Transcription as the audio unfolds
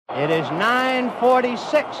It is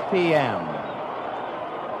 9:46 p.m.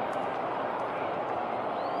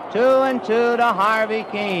 2-2 to Harvey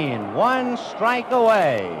Keene. One strike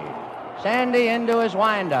away. Sandy into his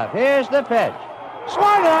windup. Here's the pitch.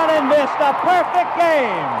 Swung on and missed. A perfect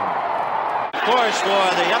game. Of course, for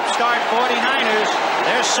the upstart 49ers,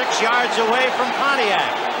 they're 6 yards away from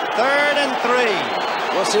Pontiac. 3rd and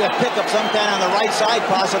 3. We'll see a pickup sometime on the right side,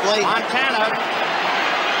 possibly. Montana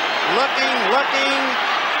looking,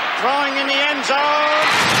 throwing in the end zone.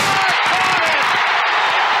 Caught it!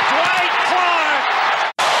 Dwight Clark!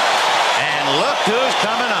 And look who's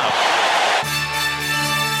coming up.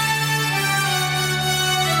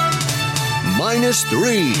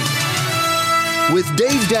 -3 with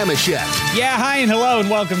Dave Dameshek. Yeah, hi and hello and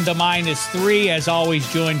welcome to -3. As always,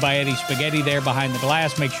 joined by Eddie Spaghetti there behind the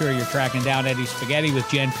glass. Make sure you're tracking down Eddie Spaghetti with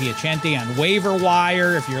Jen Piacenti on Waiver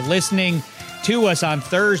Wire. If you're listening to us on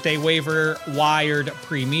Thursday, Waiver Wired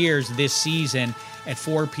premieres this season at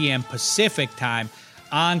 4 p.m. Pacific time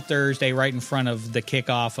on Thursday, right in front of the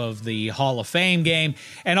kickoff of the Hall of Fame game.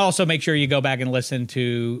 And also make sure you go back and listen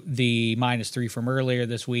to the -3 from earlier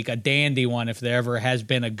this week, a dandy one if there ever has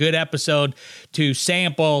been a good episode to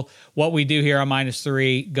sample what we do here on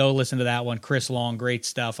 -3. Go listen to that one. Chris Long, great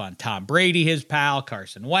stuff on Tom Brady, his pal,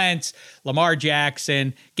 Carson Wentz, Lamar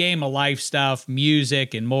Jackson, game of life stuff,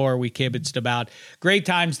 music, and more we kibitzed about. Great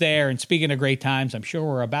times there. And speaking of great times, I'm sure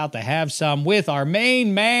we're about to have some with our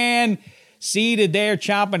main man, seated there,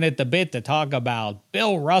 chomping at the bit to talk about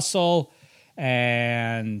Bill Russell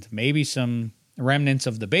and maybe some remnants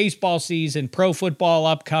of the baseball season, pro football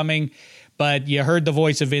upcoming. But you heard the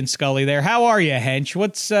voice of Vince Scully there. How are you, Hench?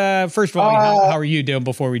 What's first of all, how are you doing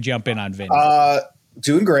before we jump in on Vince?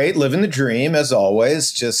 Doing great, living the dream as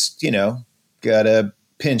always. Just, gotta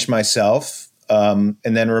pinch myself and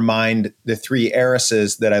then remind the three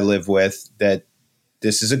heiresses that I live with that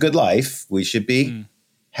this is a good life. We should be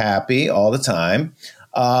happy all the time.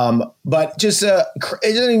 But just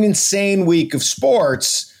it's an insane week of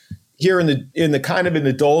sports here in the kind of in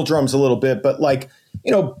the doldrums a little bit. But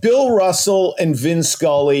Bill Russell and Vin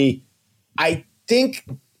Scully, I think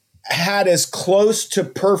had as close to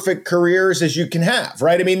perfect careers as you can have,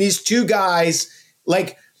 right? I mean, these two guys,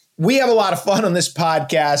 we have a lot of fun on this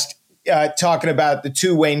podcast talking about the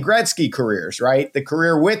two Wayne Gretzky careers, right? The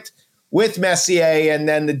career with Messier and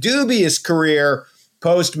then the dubious career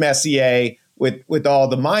post Messier with all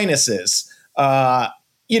the minuses, but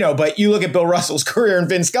you look at Bill Russell's career and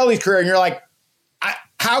Vin Scully's career, and you're like,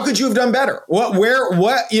 how could you have done better?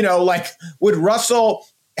 Would Russell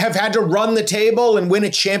have had to run the table and win a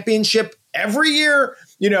championship every year?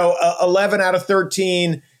 11 out of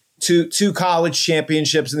 13 to two college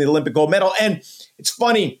championships and the Olympic gold medal. And it's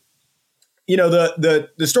funny, the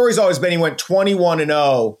story's always been he went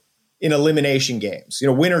 21-0 in elimination games,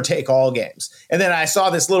 winner take all games. And then I saw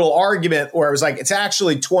this little argument where it was like, it's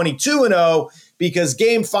actually 22-0 because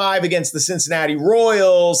game 5 against the Cincinnati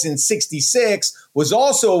Royals in '66 was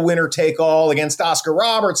also a winner take all against Oscar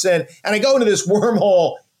Robertson. And I go into this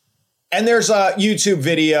wormhole and there's a YouTube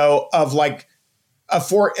video of the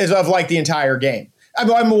entire game.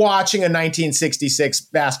 I'm watching a 1966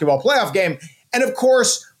 basketball playoff game. And of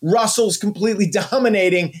course, Russell's completely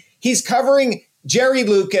dominating. He's covering Jerry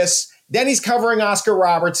Lucas, then he's covering Oscar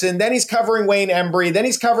Robertson, then he's covering Wayne Embry, then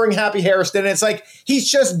he's covering Happy Hairston. It's like he's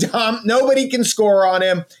just dumb. Nobody can score on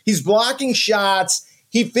him. He's blocking shots.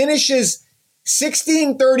 He finishes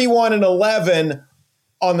 16, 31, and 11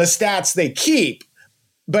 on the stats they keep,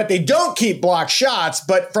 but they don't keep block shots.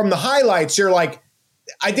 But from the highlights, you're like,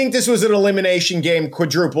 I think this was an elimination game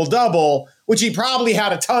quadruple double, which he probably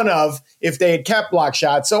had a ton of if they had kept block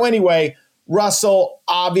shots. So anyway, Russell,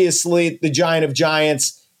 obviously the giant of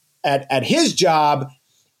giants at his job.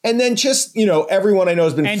 And then just, everyone I know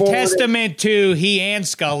has been and testament to he and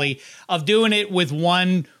Scully of doing it with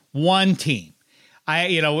one team.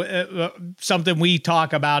 Something we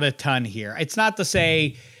talk about a ton here. It's not to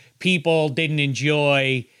say people didn't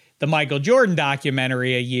enjoy the Michael Jordan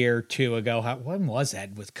documentary a year or two ago. When was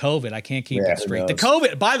that with COVID? I can't keep it straight. The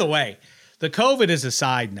COVID, by the way, the COVID is a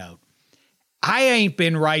side note. I ain't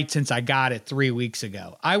been right since I got it 3 weeks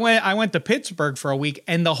ago. I went to Pittsburgh for a week,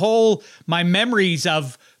 and my memories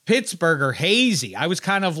of Pittsburgh are hazy. I was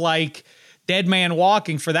kind of like dead man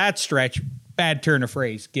walking for that stretch. Bad turn of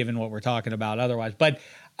phrase, given what we're talking about otherwise. But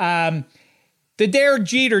the Derek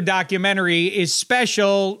Jeter documentary is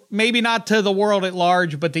special, maybe not to the world at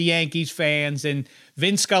large, but the Yankees fans and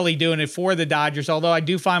Vin Scully doing it for the Dodgers, although I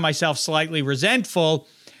do find myself slightly resentful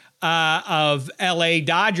of L.A.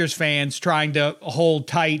 Dodgers fans trying to hold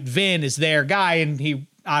tight Vin as their guy, and he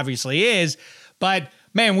obviously is. But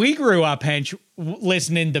Man, we grew up, Hench,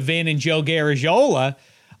 listening to Vin and Joe Garagiola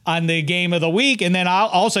on the game of the week. And then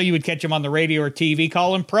also you would catch him on the radio or TV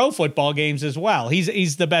calling pro football games as well.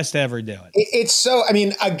 He's the best to ever do it. It's so, I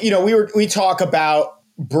mean, we talk about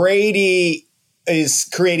Brady is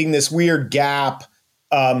creating this weird gap,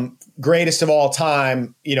 greatest of all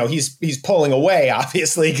time. He's pulling away,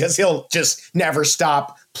 obviously, because he'll just never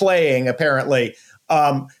stop playing, apparently.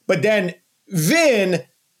 But then Vin,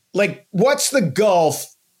 like, what's the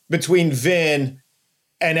gulf between Vin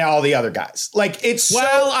and all the other guys? Like, it's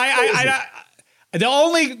well, the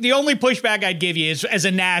only pushback I'd give you is as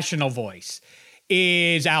a national voice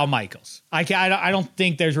is Al Michaels. I don't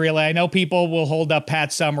think there's really. I know people will hold up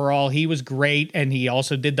Pat Summerall. He was great, and he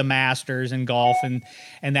also did the Masters and golf and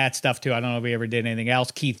that stuff too. I don't know if he ever did anything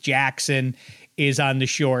else. Keith Jackson is on the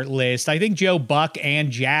short list. I think Joe Buck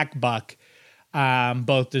and Jack Buck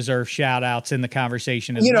both deserve shout outs in the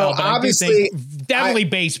conversation as well. But obviously, definitely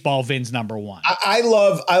baseball. Vin's number one. I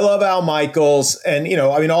love Al Michaels, and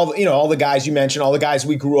all the guys you mentioned, all the guys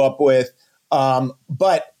we grew up with.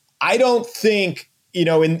 But I don't think in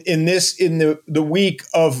the week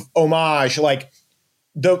of homage, like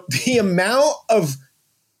the amount of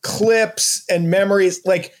clips and memories,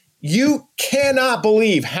 like you cannot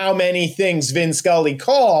believe how many things Vin Scully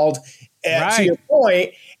called. To your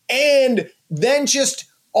point, and then just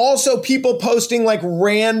also people posting like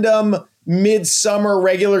random midsummer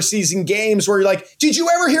regular season games where you're like, did you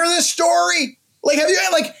ever hear this story? Like, have you,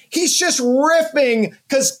 like, he's just riffing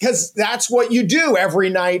because that's what you do every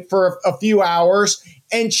night for a few hours.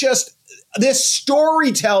 And just this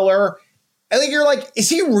storyteller, I think you're like, is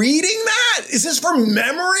he reading that? Is this from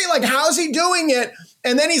memory? Like, how's he doing it?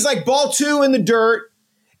 And then he's like, ball 2 in the dirt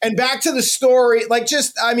and back to the story. Like,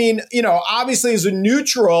 just, I mean, obviously as a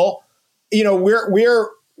neutral,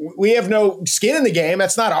 we have no skin in the game.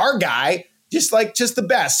 That's not our guy. Just the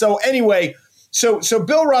best. So anyway, so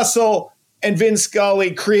Bill Russell and Vin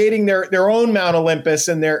Scully creating their own Mount Olympus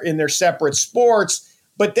in their separate sports.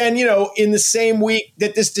 But then, in the same week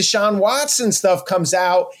that this Deshaun Watson stuff comes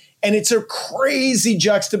out, and it's a crazy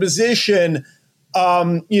juxtaposition,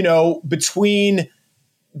 between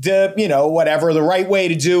the right way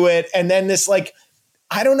to do it. And then this, like,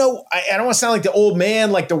 I don't know. I don't want to sound like the old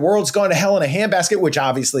man, like the world's gone to hell in a handbasket, which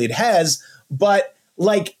obviously it has. But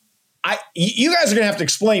like, you guys are going to have to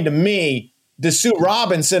explain to me the Sue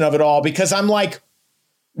Robinson of it all, because I'm like,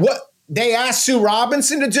 what? They asked Sue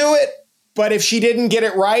Robinson to do it, but if she didn't get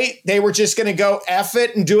it right, they were just going to go F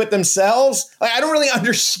it and do it themselves. Like, I don't really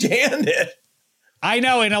understand it. I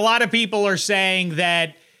know. And a lot of people are saying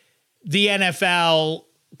that the NFL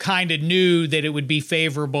kind of knew that it would be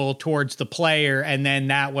favorable towards the player, and then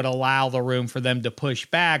that would allow the room for them to push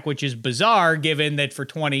back, which is bizarre given that for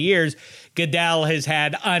 20 years, Goodell has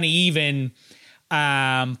had uneven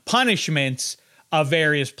punishments of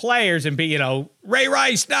various players, and Ray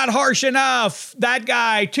Rice, not harsh enough, that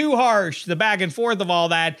guy too harsh, the back and forth of all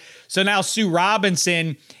that. So now Sue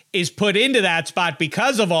Robinson is put into that spot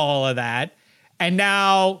because of all of that. And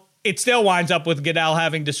now it still winds up with Goodell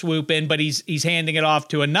having to swoop in, but he's handing it off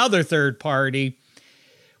to another third party,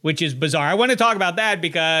 which is bizarre. I want to talk about that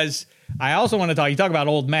because I also want to you talk about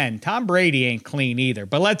old men. Tom Brady ain't clean either,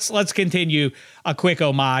 but let's continue a quick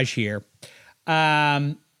homage here.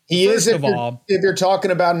 He is, if you're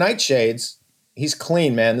talking about nightshades, he's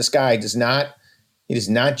clean, man. This guy does not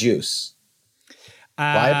juice.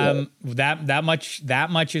 That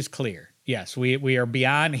much is clear. Yes, we are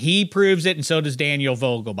beyond. He proves it, and so does Daniel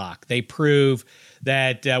Vogelbach. They prove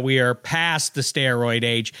that we are past the steroid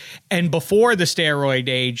age. And before the steroid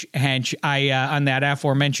age, Hench, I on that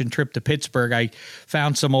aforementioned trip to Pittsburgh, I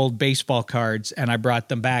found some old baseball cards, and I brought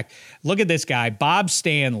them back. Look at this guy, Bob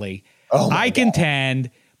Stanley. I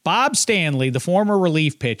contend Bob Stanley, the former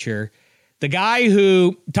relief pitcher, the guy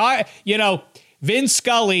who, Vin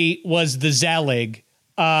Scully was the Zelig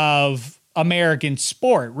of American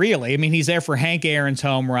sport, really. I mean, he's there for Hank Aaron's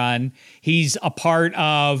home run. He's a part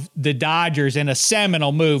of the Dodgers in a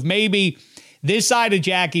seminal move. Maybe this side of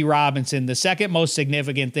Jackie Robinson, the second most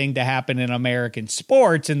significant thing to happen in American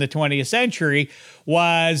sports in the 20th century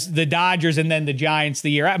was the Dodgers and then the Giants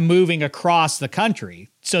the year after moving across the country.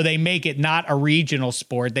 So they make it not a regional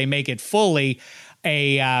sport. They make it fully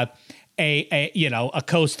a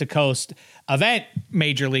coast to coast event.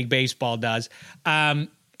 Major League Baseball does.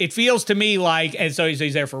 It feels to me like, and so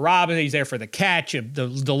he's there for Robinson, he's there for the catch of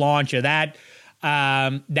the launch of that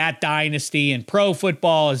dynasty in pro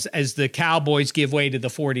football as the Cowboys give way to the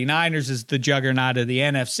 49ers as the juggernaut of the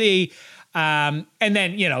NFC. And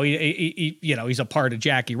then, he's a part of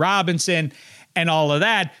Jackie Robinson and all of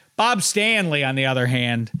that. Bob Stanley, on the other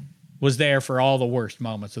hand, was there for all the worst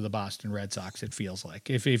moments of the Boston Red Sox. It feels like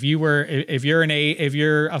if you're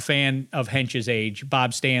a fan of Hench's age,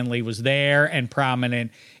 Bob Stanley was there and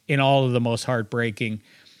prominent in all of the most heartbreaking.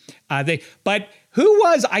 But who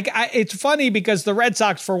was it's funny because the Red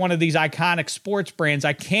Sox, for one of these iconic sports brands,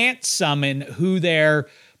 I can't summon who their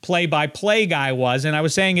play-by-play guy was, and I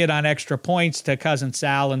was saying it on Extra Points to Cousin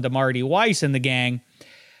Sal and to Marty Weiss and the gang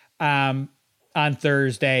on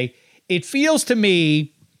Thursday. It feels to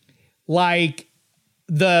me like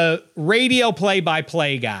the radio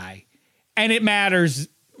play-by-play guy, and it matters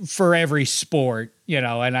for every sport, and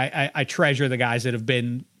I treasure the guys that have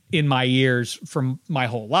been in my ears from my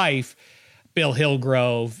whole life. Bill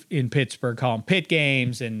Hillgrove in Pittsburgh calling pit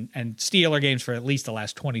games and Steeler games for at least the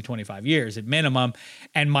last 20, 25 years at minimum,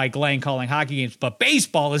 and Mike Lang calling hockey games. But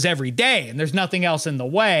baseball is every day, and there's nothing else in the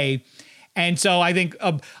way. And so I think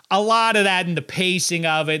a lot of that and the pacing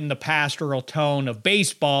of it and the pastoral tone of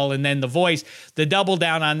baseball and then the voice, the double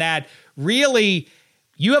down on that, really,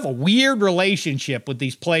 you have a weird relationship with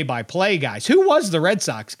these play-by-play guys. Who was the Red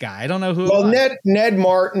Sox guy? I don't know who. Well, Ned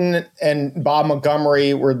Martin and Bob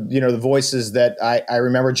Montgomery were, the voices that I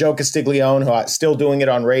remember. Joe Castiglione, who's still doing it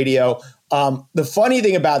on radio. The funny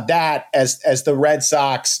thing about that, as the Red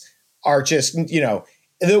Sox are just,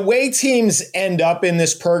 the way teams end up in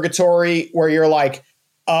this purgatory where you're like,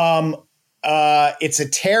 it's a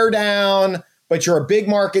tear down, but you're a big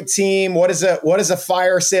market team. What does a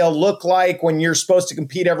fire sale look like when you're supposed to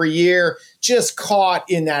compete every year? Just caught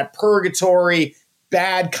in that purgatory,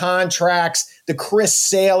 bad contracts. The Chris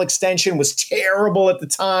Sale extension was terrible at the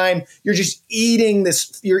time. You're just eating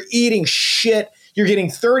this. You're eating shit. You're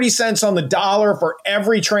getting 30 cents on the dollar for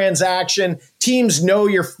every transaction. Teams know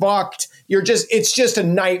you're fucked. It's just a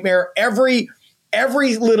nightmare. Every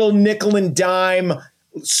little nickel and dime,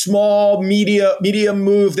 small media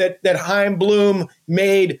move that Chaim Bloom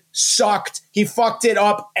made sucked. He fucked it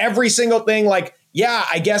up. Every single thing. Like, yeah,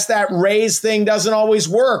 I guess that Rays thing doesn't always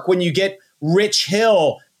work when you get Rich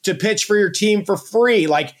Hill to pitch for your team for free.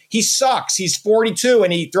 Like, he sucks. He's 42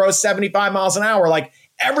 and he throws 75 miles an hour. Like,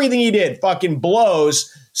 everything he did fucking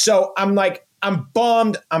blows. So I'm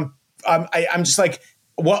bummed. I'm just like,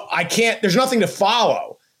 well, I can't, there's nothing to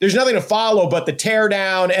follow. There's nothing to follow but the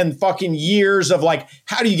teardown and fucking years of like,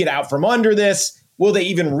 how do you get out from under this? Will they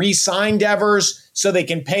even re-sign Devers so they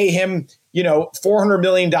can pay him, $400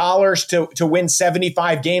 million to win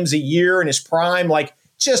 75 games a year in his prime? Like,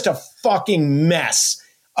 just a fucking mess.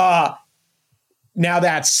 Now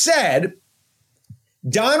that said,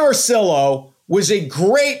 Don Orsillo was a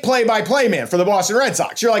great play-by-play man for the Boston Red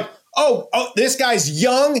Sox. You're like, oh, this guy's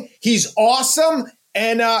young. He's awesome.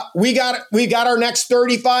 And we got our next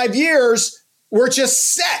 35 years. We're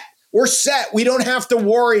just set. We're set. We don't have to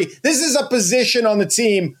worry. This is a position on the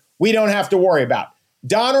team we don't have to worry about.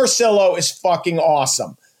 Don Orsillo is fucking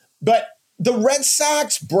awesome. But the Red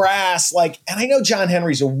Sox brass, and I know John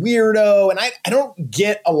Henry's a weirdo, and I don't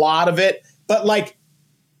get a lot of it, but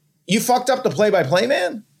you fucked up the play-by-play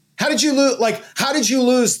man? How did you lose? How did you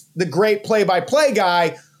lose the great play-by-play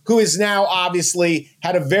guy who has now obviously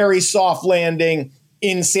had a very soft landing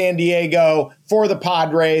in San Diego for the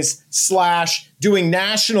Padres / doing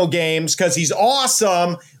national games because he's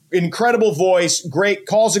awesome, incredible voice, great,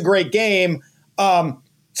 calls a great game.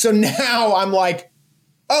 So now I'm like,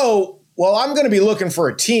 oh, well, I'm going to be looking for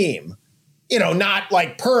a team, not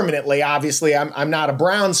permanently. Obviously, I'm not a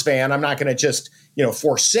Browns fan. I'm not going to just,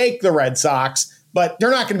 forsake the Red Sox, but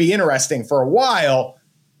they're not going to be interesting for a while.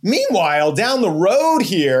 Meanwhile, down the road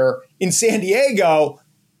here in San Diego,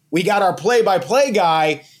 we got our play-by-play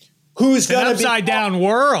guy who's going to be upside down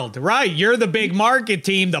world, right? You're the big market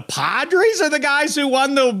team. The Padres are the guys who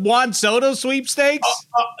won the Juan Soto sweepstakes.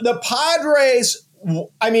 The Padres,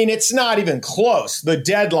 I mean, it's not even close. The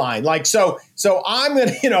deadline, so I'm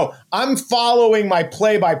gonna, I'm following my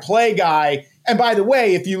play-by-play guy. And by the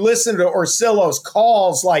way, if you listen to Orsillo's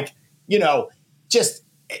calls, just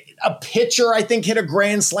a pitcher, I think, hit a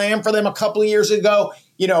grand slam for them a couple of years ago.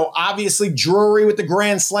 Obviously Drury with the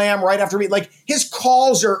grand slam right after his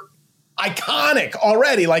calls are iconic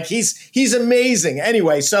already. He's amazing.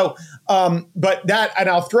 Anyway, so but that, and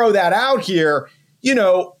I'll throw that out here.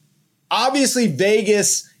 Obviously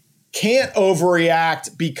Vegas can't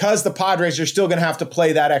overreact because the Padres are still going to have to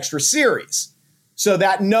play that extra series. So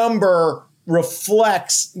that number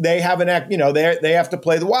reflects they have they have to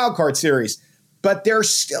play the wild card series. But they're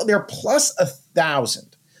plus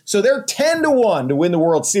 1,000. So they're 10-1 to win the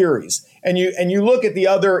World Series. And you look at the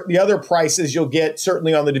other prices you'll get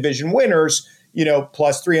certainly on the division winners,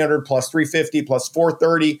 plus 300, plus 350, plus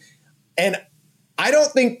 430. And I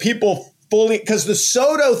don't think people fully, because the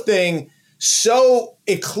Soto thing so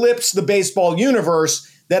eclipsed the baseball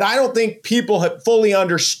universe that I don't think people have fully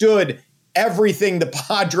understood everything the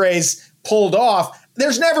Padres pulled off.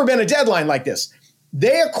 There's never been a deadline like this.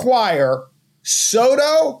 They acquire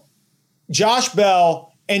Soto, Josh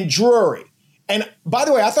Bell, and Drury. And by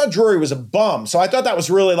the way, I thought Drury was a bum. So I thought that was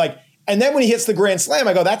really like, and then when he hits the grand slam,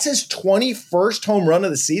 I go, that's his 21st home run of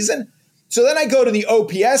the season. So then I go to the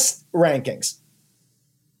OPS rankings.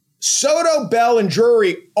 Soto, Bell, and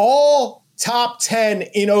Drury all top 10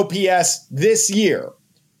 in OPS this year.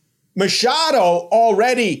 Machado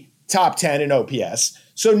already top 10 in OPS.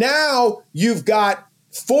 So now you've got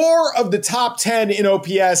 4 of the top 10 in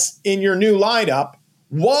OPS in your new lineup,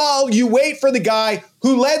 while you wait for the guy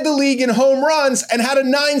who led the league in home runs and had a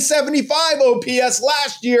 975 OPS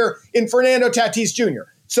last year in Fernando Tatis Jr.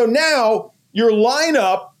 So now your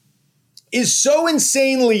lineup is so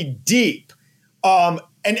insanely deep. And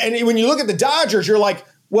when you look at the Dodgers, you're like,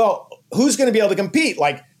 well, who's going to be able to compete?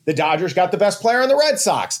 Like, the Dodgers got the best player on the Red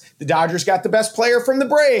Sox. The Dodgers got the best player from the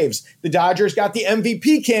Braves. The Dodgers got the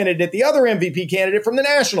MVP candidate, the other MVP candidate from the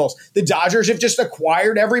Nationals. The Dodgers have just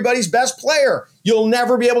acquired everybody's best player. You'll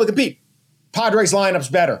never be able to compete. Padres lineup's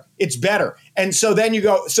better. It's better. And so then you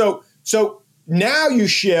go, so now you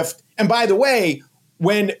shift. And by the way,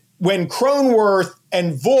 when Cronenworth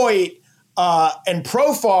and Voit and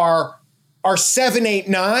Profar are 7, 8,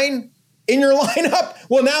 9 in your lineup,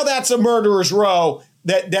 well, now that's a murderer's row.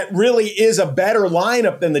 That really is a better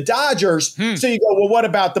lineup than the Dodgers. So you go, well, what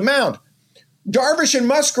about the mound? Darvish and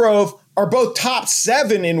Musgrove are both top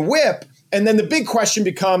 7 in WHIP. And then the big question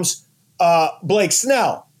becomes Blake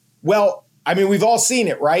Snell. Well, I mean, we've all seen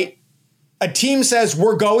it, right? A team says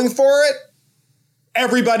we're going for it.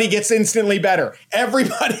 Everybody gets instantly better.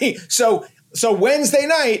 Everybody. So Wednesday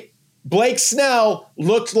night, Blake Snell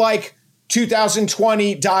looked like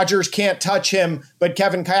 2020 Dodgers can't touch him, but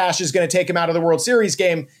Kevin Cash is going to take him out of the World Series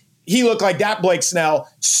game. He looked like that Blake Snell,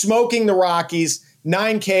 smoking the Rockies,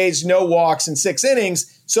 9 Ks, no walks, and 6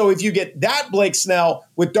 innings. So if you get that Blake Snell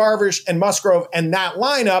with Darvish and Musgrove and that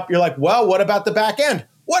lineup, you're like, well, what about the back end?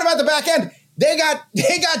 What about the back end? They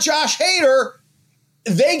got Josh Hader.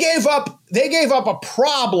 They gave up a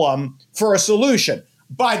problem for a solution.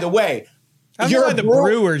 By the way, you're the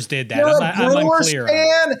Brewers did that. I'm unclear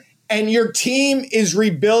fan. And your team is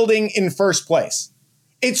rebuilding in first place.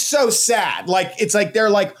 It's so sad. It's like they're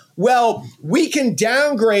like, well, we can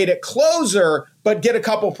downgrade at closer, but get a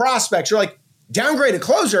couple prospects. You're like, downgrade at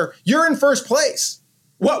closer? You're in first place.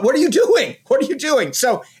 What are you doing? What are you doing?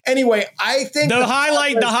 So anyway, I think the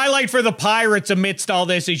highlight for the Pirates amidst all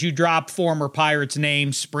this, as you dropped former Pirates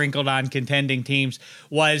names sprinkled on contending teams,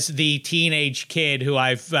 was the teenage kid who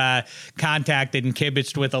I've contacted and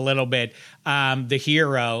kibitzed with a little bit, the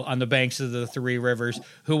hero on the banks of the Three Rivers,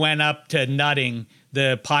 who went up to Nutting,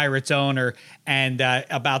 the Pirates owner, and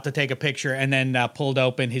about to take a picture, and then pulled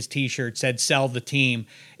open his T-shirt, said "Sell the team."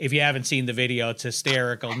 If you haven't seen the video, it's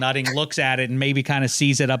hysterical. Nutting looks at it and maybe kind of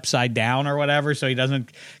sees it upside down or whatever, so he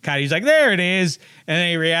doesn't he's like, there it is, and then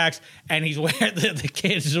he reacts, and he's wearing the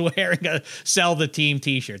kid is wearing a "Sell the team"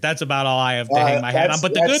 T-shirt. That's about all I have to hang my hat on.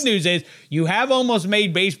 But the good news is you have almost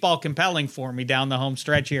made baseball compelling for me down the home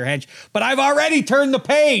stretch here, Hench. But I've already turned the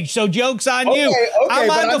page, so joke's on you. I'm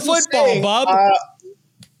on the football, bub.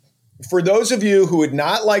 For those of you who would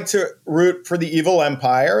not like to root for the evil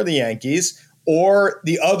empire, the Yankees, or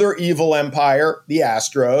the other evil empire, the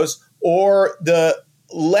Astros, or the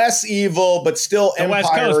less evil but still the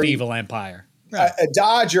West Coast evil empire, right.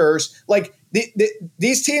 Dodgers,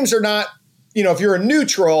 these teams are not, if you're a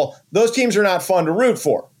neutral, those teams are not fun to root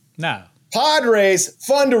for. No. Padres,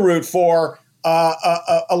 fun to root for,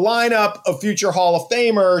 a lineup of future Hall of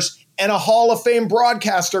Famers, and a Hall of Fame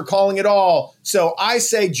broadcaster calling it all. So I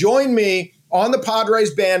say join me on the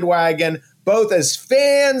Padres bandwagon, both as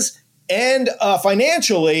fans and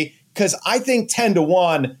financially, because I think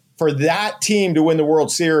 10-1 for that team to win the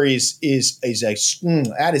World Series is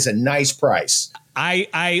a nice price. I'm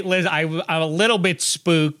a little bit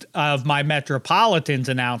spooked of my Metropolitans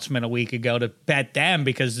announcement a week ago to bet them,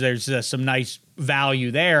 because there's some nice value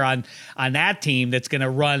there on that team that's going to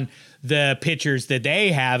run the pitchers that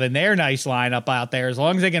they have in their nice lineup out there. As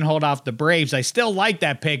long as they can hold off the Braves, I still like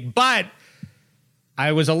that pick. But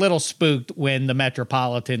I was a little spooked when the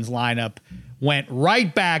Metropolitans lineup went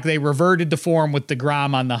right back. They reverted to form with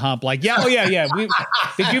DeGrom on the hump. Like, yeah.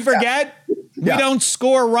 Did you forget? Yeah. We don't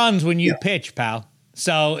score runs when you pitch, pal.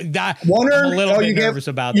 So I'm a little bit nervous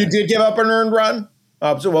about that. You did give up an earned run?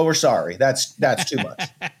 Well, we're sorry. That's too much.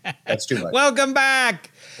 That's too much. Welcome back.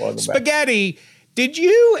 Spaghetti.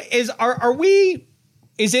 Is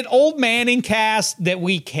it Old Manning cast that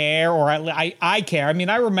we care, or I care? I mean,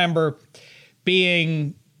 I remember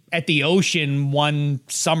being at the ocean one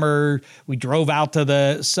summer. We drove out to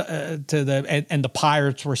the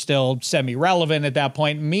Pirates were still semi-relevant at that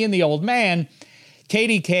point. Me and the old man,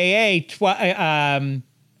 KDKA,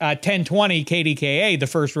 1020 KDKA, the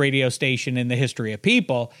first radio station in the history of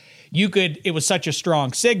people. It was such a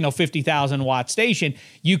strong signal, 50,000 watt station.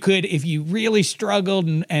 You could, if you really struggled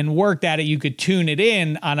and worked at it, you could tune it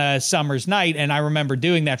in on a summer's night. And I remember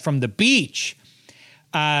doing that from the beach,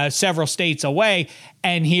 several states away,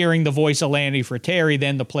 and hearing the voice of Lanny Fratteri,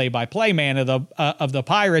 then the play-by-play man of the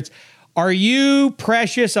Pirates. Are you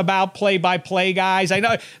precious about play-by-play guys? I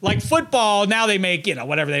know, like football, now they make,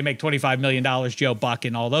 whatever they make, $25 million, Joe Buck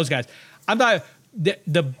and all those guys. I'm not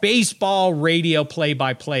the baseball radio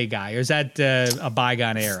play-by-play guy, or is that a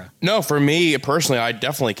bygone era? No, for me personally, I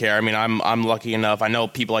definitely care. I mean, I'm lucky enough. I know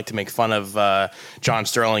people like to make fun of John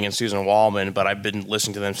Sterling and Susan Wallman, but I've been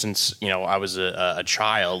listening to them since I was a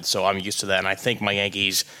child, so I'm used to that. And I think my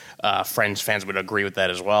Yankees fans would agree with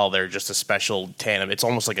that as well. They're just a special tandem. It's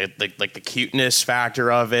almost like the cuteness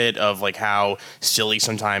factor of it, of like how silly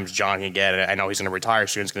sometimes John can get. I know he's going to retire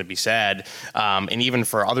soon. It's going to be sad. And even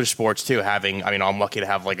for other sports too, I'm lucky to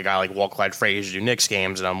have like a guy like Walt Clyde Frazier do Knicks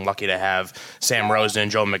games, and I'm lucky to have Sam Rosen,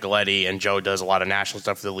 Joe Micheletti, and Joe does a lot of national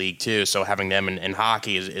stuff for the league too. So having them in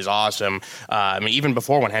hockey is awesome. Even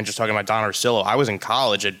before when Hench was talking about Don Orsillo, I was in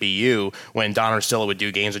college at BU when Don Orsillo would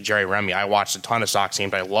do games with Jerry Remy. I watched a ton of Sox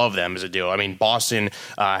games. I love them as a duo. I mean, Boston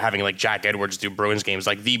having like Jack Edwards do Bruins games,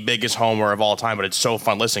 like the biggest homer of all time, but it's so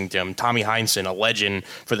fun listening to him. Tommy Heinsohn, a legend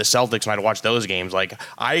for the Celtics, and I'd watch those games. Like,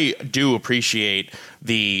 I do appreciate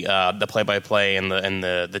the play-by-play and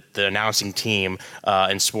the announcing team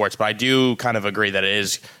in sports, but I do kind of agree that it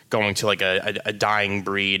is going to like a dying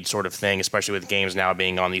breed sort of thing, especially with games now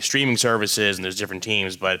being on these streaming services and there's different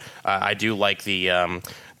teams. But I do like the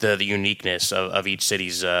uniqueness of each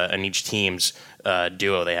city's and each team's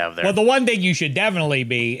duo they have there. Well, the one thing you should definitely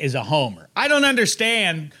be is a homer. I don't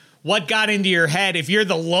understand what got into your head if you're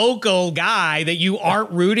the local guy that you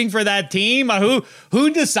aren't rooting for that team.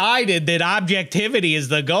 Who decided that objectivity is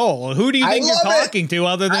the goal? Who do you think you're talking to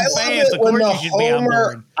other than fans? Of course you should be on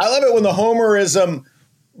board. I love it when the homerism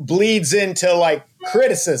bleeds into like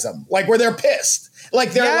criticism, like where they're pissed.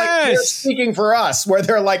 Like they're speaking for us, where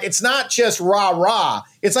they're like, it's not just rah.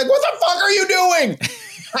 It's like, what the fuck are you doing?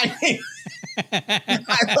 I mean,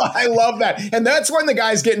 I love that. And that's when the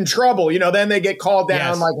guys get in trouble. Then they get called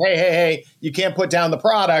down like, hey, you can't put down the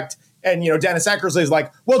product. And, Dennis Eckersley is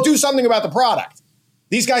like, well, do something about the product.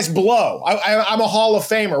 These guys blow. I'm a Hall of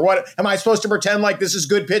Famer. What am I supposed to pretend like this is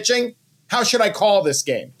good pitching? How should I call this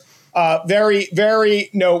game? Very, very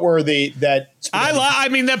noteworthy that.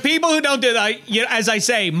 The people who don't do that, as I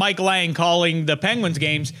say, Mike Lang calling the Penguins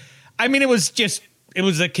games. I mean, it was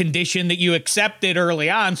a condition that you accepted early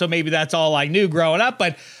on. So maybe that's all I knew growing up.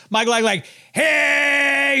 But Mike Lang, like,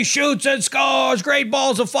 hey, shoots and scores, great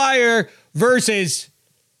balls of fire versus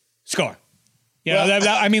score.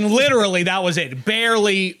 Literally, that was it.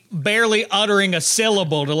 Barely uttering a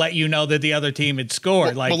syllable to let you know that the other team had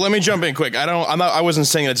scored. Well, let me jump in quick. I wasn't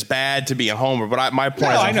saying it's bad to be a homer, but my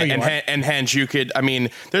point is, and hence you could. I mean,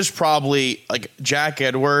 there's probably like Jack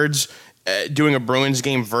Edwards doing a Bruins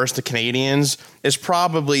game versus the Canadians is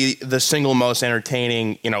probably the single most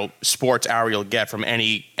entertaining, sports hour you'll get from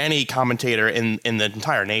any commentator in the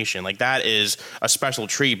entire nation. Like, that is a special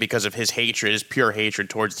treat because of his hatred, his pure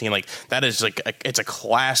hatred towards the team. Like, that is it's a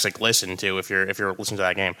classic listen to if you're listening to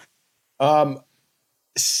that game.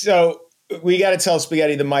 So we got to tell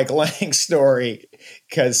Spaghetti the Mike Lang story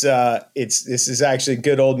because this is actually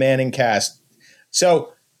good old Manning cast.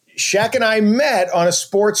 So Shaq and I met on a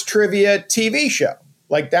sports trivia TV show.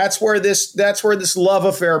 Like that's where this love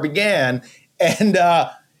affair began. And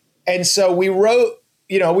so we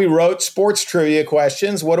wrote sports trivia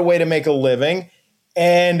questions. What a way to make a living.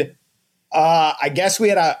 And I guess we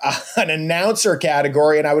had an announcer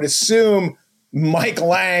category, and I would assume Mike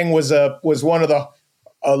Lang was one of the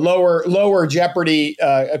lower Jeopardy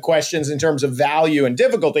questions in terms of value and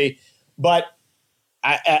difficulty. But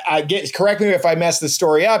I get, correct me if I mess the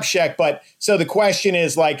story up, Shek, but so the question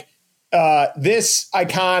is like, this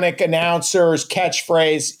iconic announcer's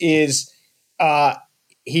catchphrase is,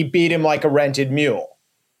 he beat him like a rented mule.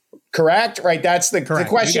 Correct? Right. That's the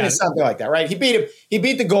question is something like that, right? He beat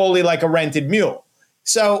the goalie like a rented mule.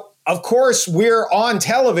 So of course we're on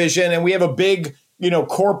television and we have a big,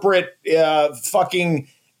 corporate, fucking,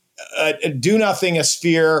 do nothing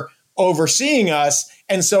sphere overseeing us.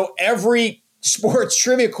 And so every sports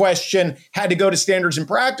trivia question had to go to standards and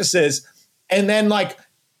practices. And then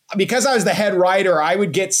because I was the head writer, I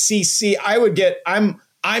would get CC.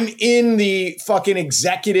 I'm in the fucking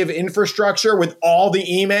executive infrastructure with all the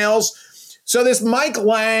emails. So this Mike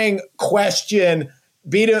Lang question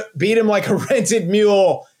beat him like a rented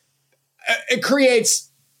mule. It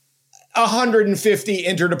creates 150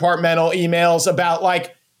 interdepartmental emails about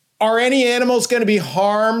like, are any animals going to be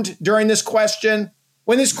harmed during this question?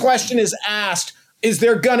 When this question is asked, is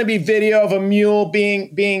there going to be video of a mule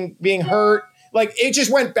being hurt? Like, it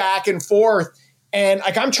just went back and forth. And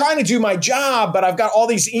like, I'm trying to do my job, but I've got all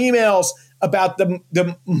these emails about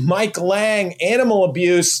the Mike Lang animal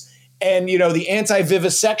abuse and, you know, the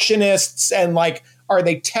anti-vivisectionists and like, are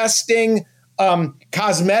they testing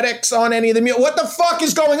cosmetics on any of the mules? What the fuck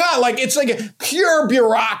is going on? Like, it's like a pure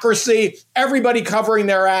bureaucracy, everybody covering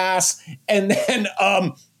their ass. And then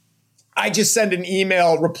I just send an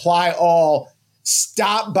email, reply all,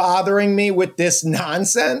 stop bothering me with this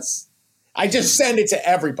nonsense. I just send it to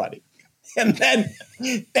everybody. And then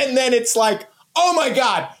it's like, oh my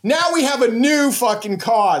God, now we have a new fucking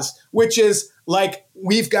cause, which is like,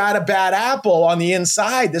 we've got a bad apple on the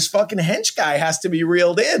inside. This fucking hench guy has to be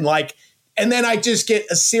reeled in. Like, and then I just get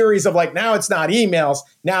a series of like, now it's not emails.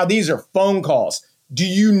 Now these are phone calls. Do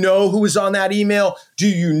you know who was on that email? Do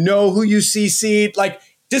you know who you CC'd? Like,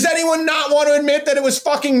 does anyone not want to admit that it was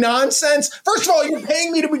fucking nonsense? First of all, you're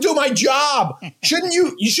paying me to do my job. Shouldn't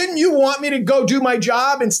you want me to go do my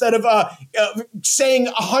job instead of saying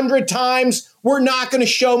 100 times, we're not going to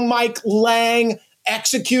show Mike Lang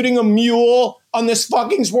executing a mule on this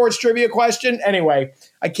fucking sports trivia question? Anyway,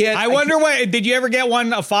 I wonder what, did you ever get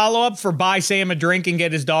a follow-up for buy Sam a drink and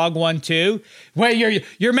get his dog one too? Where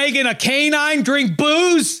you're making a canine drink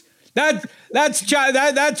booze?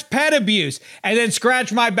 That's pet abuse. And then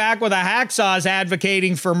scratch my back with a hacksaws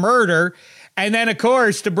advocating for murder. And then, of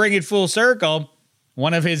course, to bring it full circle,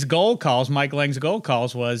 one of his goal calls, Mike Lang's goal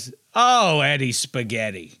calls was, oh, Eddie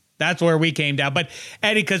Spaghetti. That's where we came down. But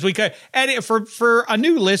Eddie, because we could, Eddie, for a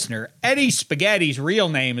new listener, Eddie Spaghetti's real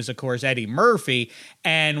name is, of course, Eddie Murphy.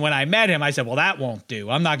 And when I met him, I said, well, that won't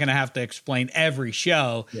do. I'm not going to have to explain every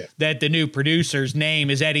show that the new producer's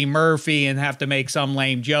name is Eddie Murphy and have to make some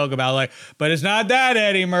lame joke about like, but it's not that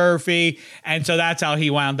Eddie Murphy. And so that's how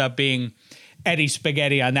he wound up being Eddie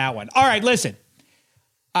Spaghetti on that one. All right, listen.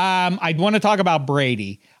 I want to talk about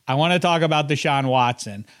Brady. I want to talk about Deshaun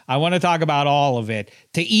Watson. I want to talk about all of it.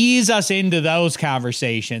 To ease us into those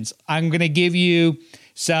conversations, I'm going to give you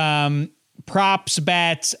some props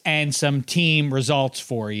bets and some team results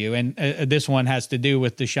for you. And this one has to do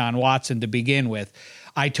with Deshaun Watson to begin with.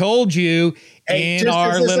 I told you this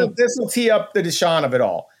will tee up the Deshaun of it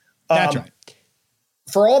all. That's right.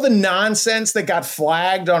 For all the nonsense that got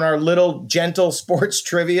flagged on our little gentle sports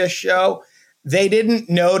trivia show, they didn't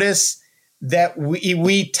notice that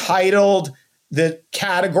we titled the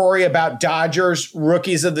category about Dodgers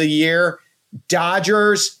Rookies of the Year,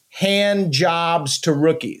 Dodgers Hand Jobs to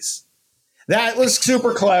Rookies. That was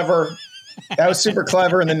super clever. That was super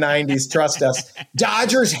clever in the 90s, trust us.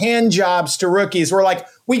 Dodgers Hand Jobs to Rookies. We're like,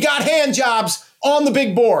 we got hand jobs on the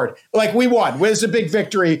big board. Like, we won. It was a big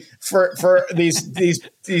victory for these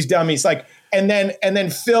dummies. Like, and then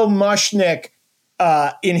Phil Mushnick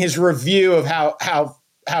in his review of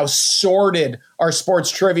how sordid our sports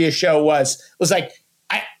trivia show was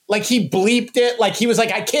like he bleeped it. Like, he was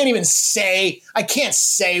like, I can't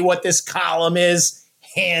say what this column is.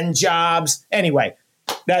 Hand jobs. Anyway,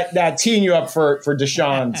 that teeing you up for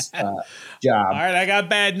Deshaun's job. All right, I got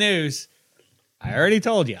bad news. I already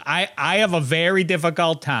told you. I have a very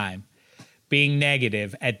difficult time being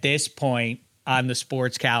negative at this point on the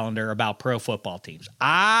sports calendar about pro football teams.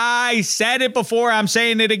 I said it before. I'm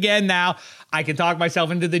saying it again now. I can talk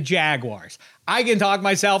myself into the Jaguars. I can talk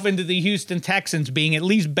myself into the Houston Texans being at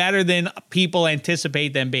least better than people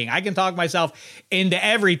anticipate them being. I can talk myself into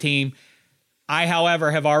every team. I,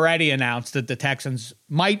 however, have already announced that the Texans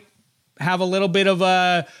might have a little bit of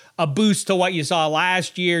a boost to what you saw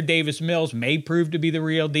last year. Davis Mills may prove to be the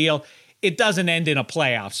real deal. It doesn't end in a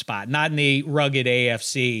playoff spot, not in the rugged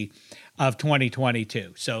AFC of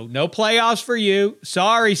 2022. So no playoffs for you.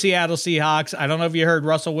 Sorry, Seattle Seahawks. I don't know if you heard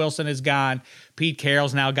Russell Wilson is gone. Pete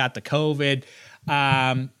Carroll's now got the COVID.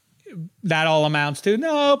 That all amounts to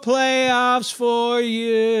no playoffs for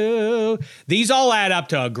you. These all add up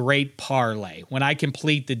to a great parlay when I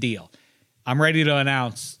complete the deal. I'm ready to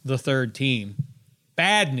announce the third team.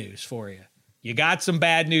 Bad news for you. You got some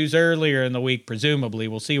bad news earlier in the week, presumably.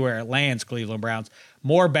 We'll see where it lands, Cleveland Browns.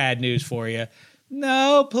 More bad news for you.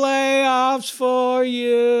 No playoffs for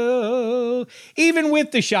you. Even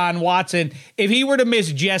with Deshaun Watson, if he were to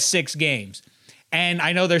miss just 6 games, and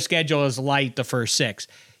I know their schedule is light the first 6,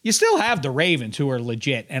 you still have the Ravens, who are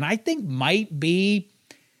legit, and I think might be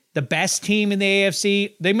the best team in the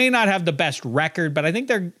AFC. They may not have the best record, but I think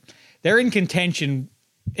they're in contention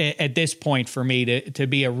at this point for me to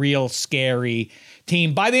be a real scary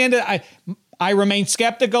team. By the end of I remain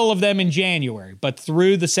skeptical of them in January, but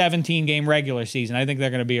through the 17-game regular season, I think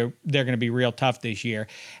they're going to be real tough this year.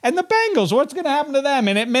 And the Bengals, what's going to happen to them?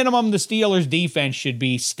 And at minimum, the Steelers' defense should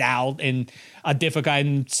be stout and a difficult.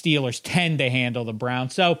 And Steelers tend to handle the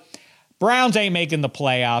Browns. So Browns ain't making the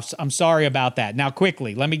playoffs. I'm sorry about that. Now,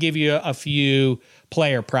 quickly, let me give you a few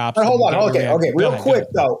player props. Hold on. Okay. Real quick,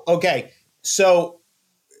 though. Okay. So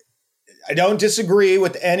I don't disagree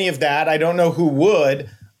with any of that. I don't know who would.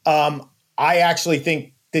 I actually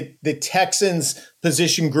think that the Texans'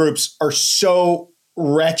 position groups are so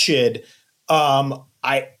wretched.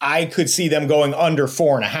 I could see them going under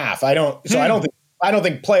 4.5. I don't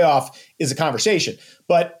think playoff is a conversation.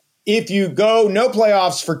 But if you go no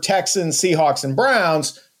playoffs for Texans, Seahawks, and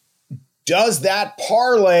Browns, does that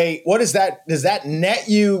parlay? What is that? Does that net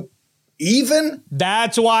you even?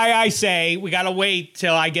 That's why I say we got to wait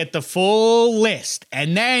till I get the full list,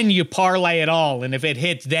 and then you parlay it all. And if it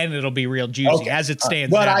hits, then it'll be real juicy. As it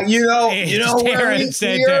stands now. But you're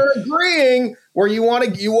agreeing where you want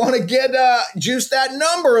to get juice that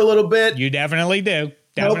number a little bit. You definitely do.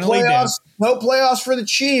 No playoffs for the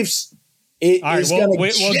Chiefs. All right,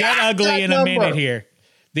 we'll get ugly in a minute here.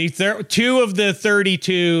 The two of the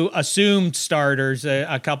 32 assumed starters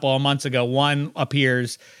a couple of months ago, one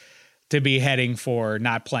appears to be heading for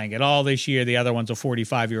not playing at all this year. The other one's a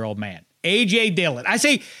 45-year-old man. A.J. Dillon. I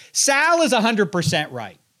say Sal is 100%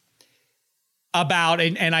 right about,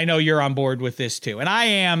 and I know you're on board with this too, and I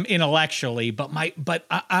am intellectually, but I'm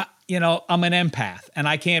an empath, and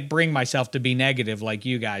I can't bring myself to be negative like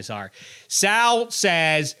you guys are. Sal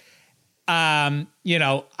says, I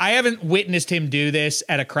haven't witnessed him do this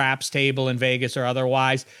at a craps table in Vegas or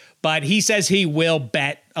otherwise, but he says he will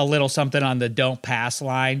bet a little something on the don't pass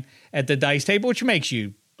line at the dice table, which makes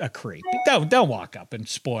you a creep. Don't walk up and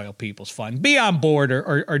spoil people's fun. Be on board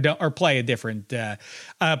or play a different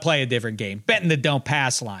game. Betting the don't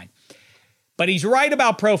pass line. But he's right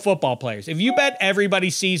about pro football players. If you bet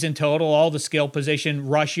everybody's season total, all the skill position,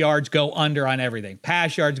 rush yards go under on everything.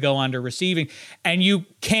 Pass yards go under, receiving, and you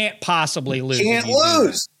can't possibly lose. You can't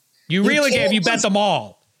lose. You really can't if you bet them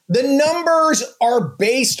all. The numbers are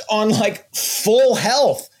based on like full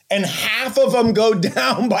health, and half of them go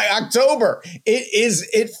down by October.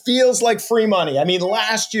 It feels like free money. I mean,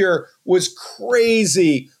 last year was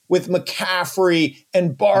crazy with McCaffrey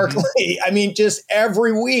and Barkley. Mm-hmm. I mean, just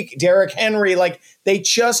every week, Derrick Henry, like they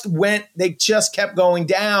just kept going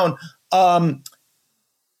down. I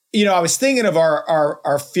was thinking of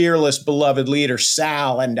our fearless, beloved leader,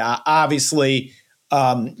 Sal, and obviously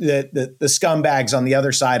the scumbags on the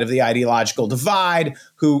other side of the ideological divide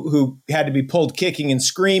who had to be pulled kicking and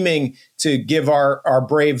screaming to give our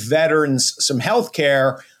brave veterans some health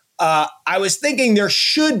care. I was thinking there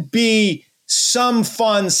should be some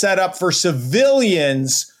fund set up for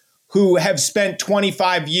civilians who have spent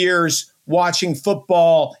 25 years watching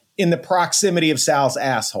football in the proximity of Sal's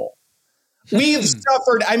asshole. We've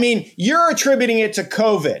suffered. I mean, you're attributing it to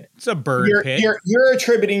COVID. It's a burn pit. You're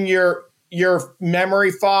attributing your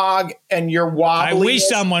memory fog and your wobbliness. I wish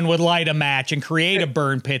someone would light a match and create a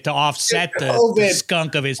burn pit to offset the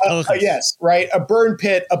skunk of his pussy. Yes, right. A burn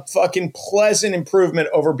pit, a fucking pleasant improvement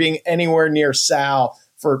over being anywhere near Sal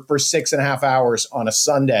for 6.5 hours on a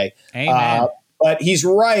Sunday. Amen. But he's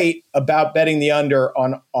right about betting the under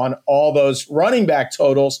on all those running back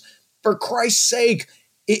totals. For Christ's sake,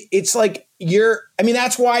 it's like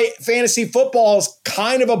that's why fantasy football is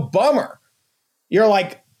kind of a bummer. You're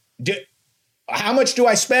like, how much do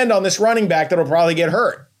I spend on this running back that'll probably get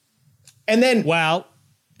hurt? And then, well,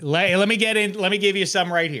 let me get in. Let me give you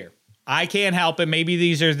some right here. I can't help it. Maybe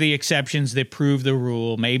these are the exceptions that prove the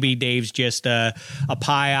rule. Maybe Dave's just a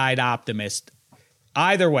pie-eyed optimist.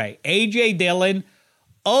 Either way, A.J. Dillon,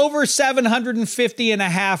 over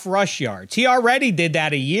 750.5 rush yards. He already did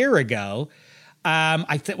that a year ago.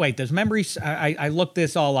 Does memory? I looked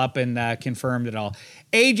this all up and confirmed it all.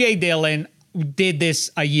 A.J. Dillon did this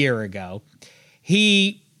a year ago.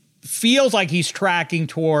 He feels like he's tracking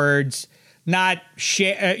towards not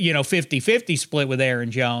 50-50 split with Aaron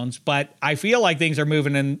Jones, but I feel like things are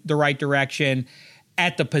moving in the right direction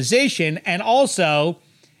at the position. And also,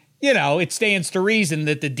 it stands to reason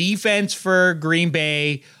that the defense for Green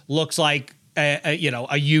Bay looks like a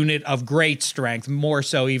unit of great strength, more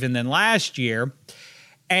so even than last year.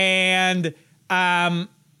 And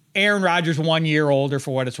Aaron Rodgers 1 year older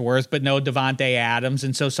for what it's worth, but no Devontae Adams.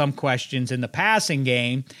 And so some questions in the passing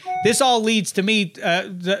game. This all leads me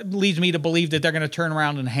to believe that they're going to turn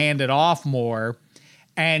around and hand it off more.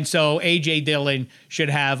 And so A.J. Dillon should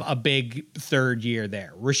have a big third year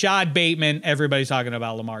there. Rashad Bateman, everybody's talking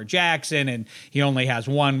about Lamar Jackson, and he only has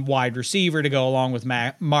one wide receiver to go along with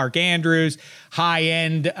Mark Andrews.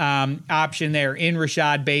 High-end option there in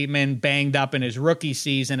Rashad Bateman, banged up in his rookie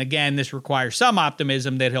season. Again, this requires some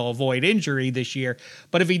optimism that he'll avoid injury this year.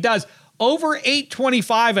 But if he does, over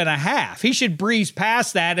 825.5, he should breeze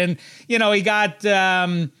past that. And, he got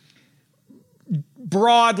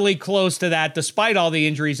broadly close to that despite all the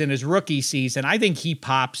injuries in his rookie season. I think he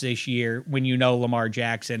pops this year when Lamar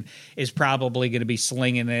Jackson is probably going to be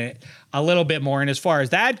slinging it a little bit more. And as far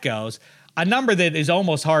as that goes, a number that is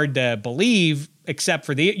almost hard to believe, except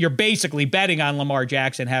for you're basically betting on Lamar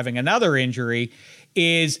Jackson having another injury,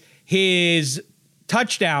 is his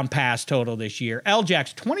touchdown pass total this year.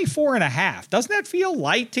 LJack's 24.5. Doesn't that feel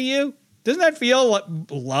light to you? Doesn't that feel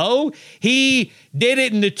low? He did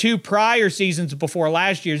it in the 2 prior seasons before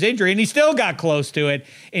last year's injury, and he still got close to it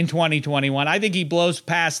in 2021. I think he blows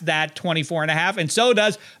past that 24.5, and so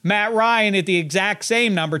does Matt Ryan at the exact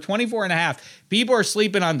same number, 24.5. People are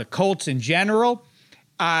sleeping on the Colts in general.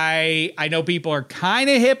 I know people are kind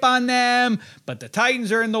of hip on them, but the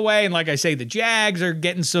Titans are in the way, and like I say, the Jags are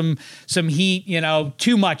getting some heat,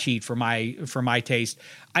 too much heat for my taste.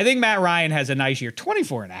 I think Matt Ryan has a nice year,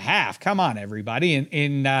 24.5. Come on, everybody.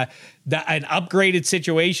 In an upgraded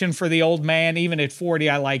situation for the old man, even at 40,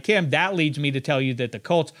 I like him. That leads me to tell you that the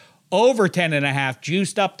Colts over 10.5,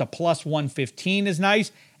 juiced up to plus 115 is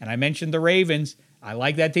nice. And I mentioned the Ravens. I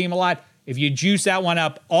like that team a lot. If you juice that one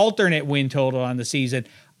up, alternate win total on the season,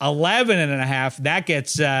 11.5. That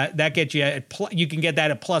gets you you can get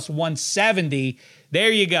that at plus 170.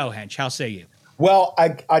 There you go, Hench. How say you? Well,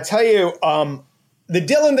 I tell you, the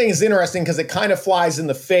Dillon thing is interesting because it kind of flies in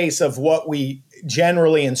the face of what we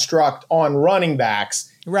generally instruct on running backs.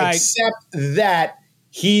 Right. Except that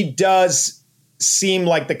he does seem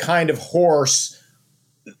like the kind of horse,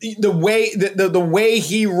 the way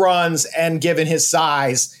he runs, and given his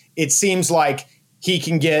size, it seems like he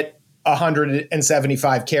can get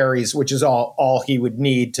 175 carries, which is all he would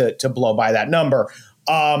need to blow by that number.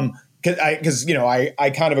 Because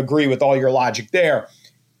I kind of agree with all your logic there.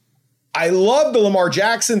 I love the Lamar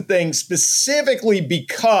Jackson thing specifically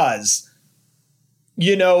because,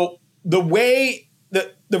 the way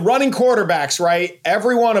the running quarterbacks, right?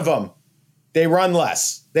 Every one of them, they run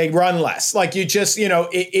less. Like you just,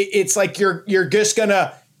 it's like you're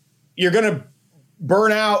gonna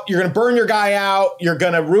burn out. You're gonna burn your guy out. You're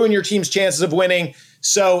gonna ruin your team's chances of winning.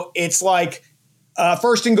 So it's like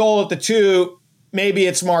first and goal at the 2. Maybe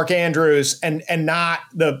it's Mark Andrews and not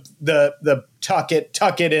the tuck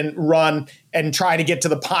it and run and try to get to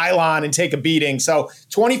the pylon and take a beating. So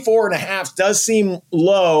 24.5 does seem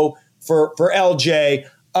low for LJ.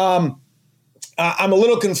 I'm a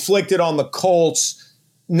little conflicted on the Colts,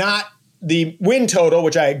 not the win total,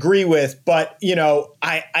 which I agree with, but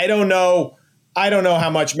I don't know how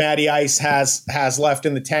much Matty Ice has left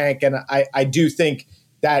in the tank, and I do think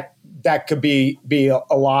that could be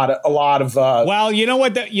a lot of. Well, you know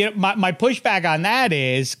what? My pushback on that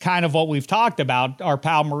is kind of what we've talked about. Our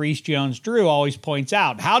pal Maurice Jones-Drew always points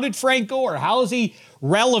out. How did Frank Gore? How is he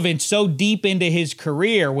relevant so deep into his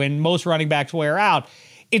career when most running backs wear out?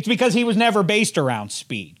 It's because he was never based around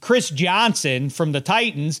speed. Chris Johnson from the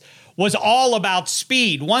Titans was all about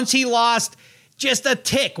speed. Once he lost just a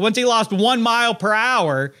tick, once he lost 1 mile per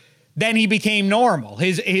hour, then he became normal.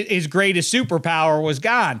 His greatest superpower was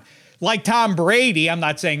gone. Like Tom Brady, I'm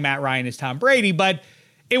not saying Matt Ryan is Tom Brady, but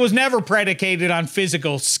it was never predicated on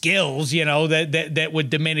physical skills, that would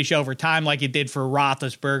diminish over time like it did for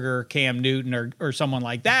Roethlisberger or Cam Newton or someone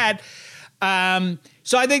like that.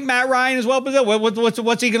 So I think Matt Ryan is well positioned.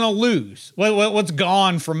 What's he going to lose? What's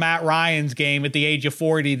gone from Matt Ryan's game at the age of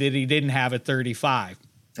 40 that he didn't have at 35?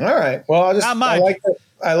 All right. Well,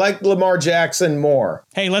 I like Lamar Jackson more.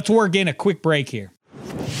 Hey, let's work in a quick break here.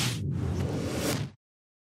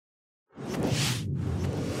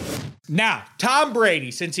 Now, Tom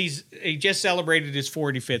Brady, since he just celebrated his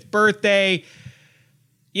 45th birthday,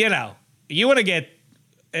 you want to get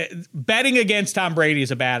betting against Tom Brady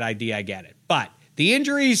is a bad idea. I get it. But the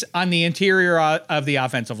injuries on the interior of the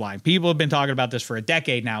offensive line, people have been talking about this for a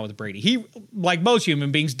decade now with Brady. He, like most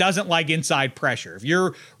human beings, doesn't like inside pressure. If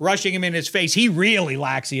you're rushing him in his face, he really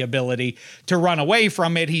lacks the ability to run away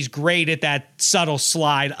from it. He's great at that subtle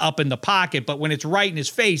slide up in the pocket, but when it's right in his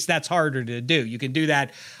face, that's harder to do. You can do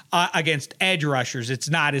that against edge rushers. It's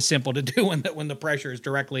not as simple to do when the pressure is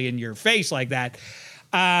directly in your face like that.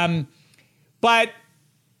 But,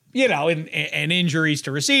 and injuries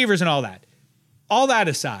to receivers and all that. All that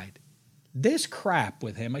aside, this crap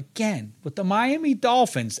with him again with the Miami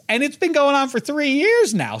Dolphins, and it's been going on for 3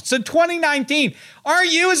 years now. So 2019,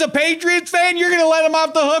 aren't you as a Patriots fan, you're going to let him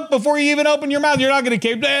off the hook before you even open your mouth? You're not going to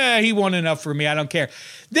keep, he won enough for me, I don't care.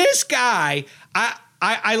 This guy,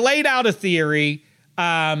 I laid out a theory.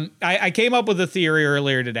 I came up with a theory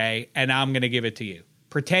earlier today, and I'm going to give it to you.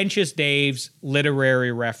 Pretentious Dave's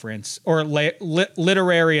literary reference or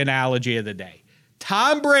literary analogy of the day.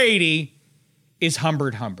 Tom Brady is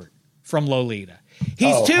Humbert from Lolita.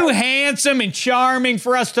 He's too handsome and charming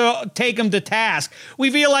for us to take him to task.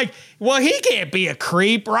 We feel like, well, he can't be a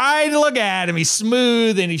creep, right? Look at him. He's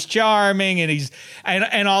smooth and he's charming and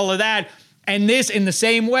and all of that. And this, in the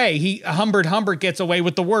same way, Humbert gets away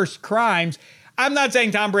with the worst crimes. I'm not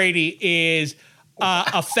saying Tom Brady is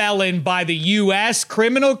a felon by the U.S.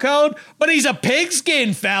 criminal code, but he's a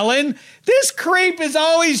pigskin felon. This creep is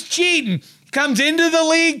always cheating. Comes into the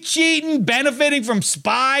league cheating, benefiting from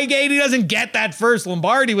Spygate. He doesn't get that first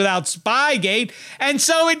Lombardi without Spygate. And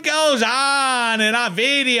so it goes on and on.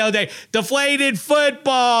 Video day, deflated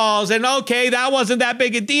footballs. And okay, that wasn't that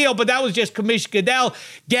big a deal, but that was just Commish Goodell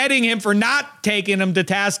getting him for not taking him to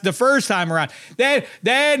task the first time around.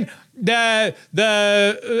 Then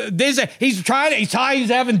he's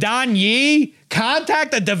having Don Yee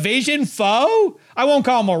contact a division foe. I won't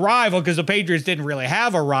call him a rival because the Patriots didn't really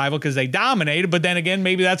have a rival because they dominated. But then again,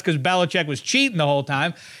 maybe that's because Belichick was cheating the whole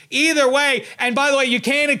time. Either way, and by the way, you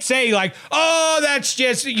can't say like, oh, that's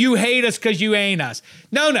just you hate us because you ain't us.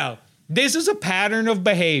 No. This is a pattern of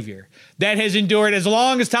behavior that has endured as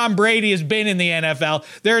long as Tom Brady has been in the NFL.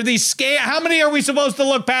 There are these how many are we supposed to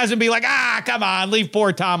look past and be like, come on, leave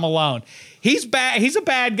poor Tom alone? He's bad. He's a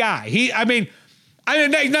bad guy. He's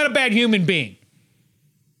not a bad human being.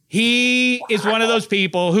 He is one of those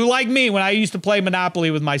people who, like me, when I used to play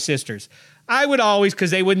Monopoly with my sisters, I would always,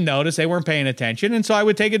 because they wouldn't notice, they weren't paying attention, and so I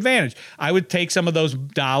would take advantage. I would take some of those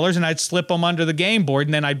dollars and I'd slip them under the game board,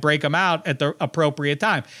 and then I'd break them out at the appropriate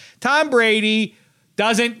time. Tom Brady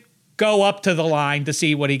doesn't go up to the line to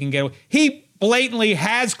see what he can get. He blatantly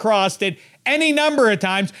has crossed it any number of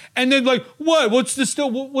times, and then like, what's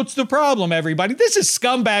the problem, everybody? This is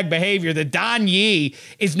scumbag behavior that Don Yee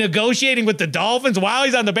is negotiating with the Dolphins while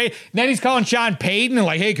he's on the base. Then he's calling Sean Payton and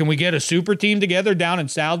like, hey, can we get a super team together down in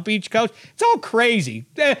South Beach, coach? It's all crazy.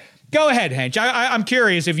 Go ahead, Hench. I'm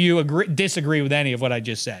curious if you disagree with any of what I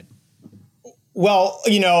just said. Well,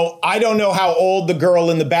 I don't know how old the girl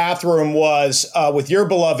in the bathroom was with your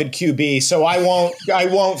beloved QB, so I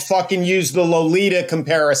won't fucking use the Lolita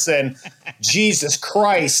comparison. Jesus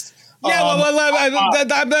Christ. Yeah,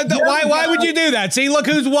 why would you do that? See, look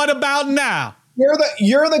who's what about now.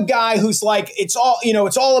 You're the guy who's like, it's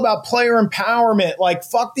all about player empowerment. Like,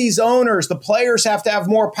 fuck these owners. The players have to have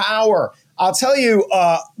more power. I'll tell you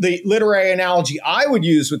the literary analogy I would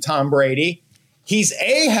use with Tom Brady. He's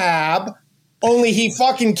Ahab, only he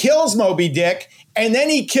fucking kills Moby Dick, and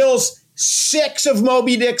then he kills 6 of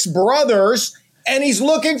Moby Dick's brothers, and he's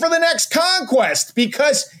looking for the next conquest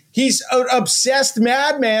because he's an obsessed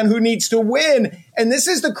madman who needs to win. And this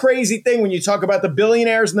is the crazy thing when you talk about the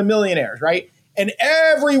billionaires and the millionaires, right? And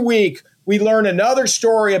every week we learn another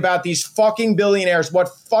story about these fucking billionaires, what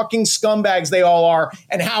fucking scumbags they all are,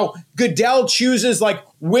 and how Goodell chooses like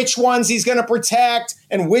which ones he's going to protect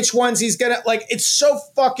and which ones he's going to like. It's so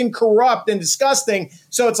fucking corrupt and disgusting.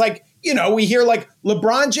 So it's like, we hear like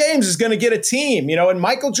LeBron James is going to get a team, and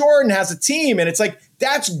Michael Jordan has a team. And it's like,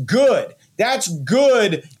 that's good. That's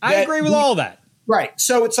good. I agree with all that. Right.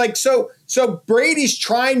 So it's like, so Brady's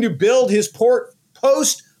trying to build his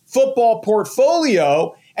post-football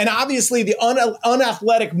portfolio. And obviously the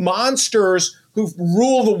unathletic monsters who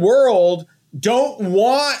rule the world don't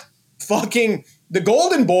want fucking the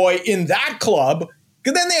golden boy in that club,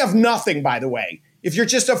 because then they have nothing, by the way. If you're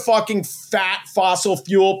just a fucking fat fossil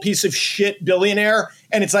fuel piece of shit billionaire,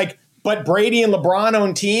 and it's like, but Brady and LeBron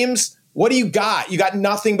own teams, what do you got? You got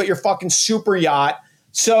nothing but your fucking super yacht.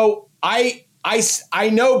 So I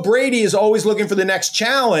know Brady is always looking for the next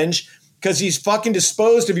challenge, because he's fucking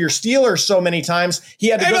disposed of your Steelers so many times. He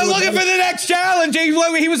had to go looking for the next challenge.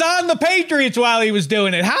 He was on the Patriots while he was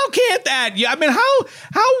doing it. How can't that? I mean,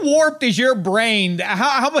 how warped is your brain?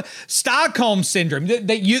 How Stockholm syndrome?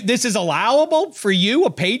 This is allowable for you,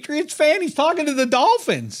 a Patriots fan? He's talking to the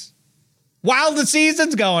Dolphins while the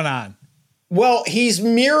season's going on. Well, he's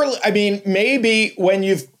merely. I mean, maybe when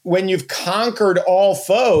you've conquered all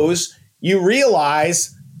foes, you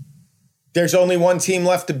realize there's only one team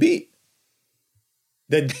left to beat.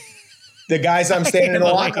 The guys I'm standing in the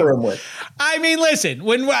locker room with. I mean, listen,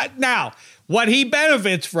 what he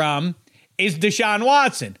benefits from is Deshaun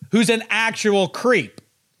Watson, who's an actual creep.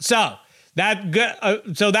 So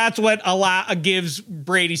So that's what gives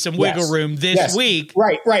Brady some wiggle room this week.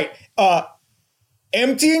 Right.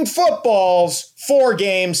 Emptying footballs, 4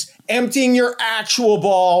 games. Emptying your actual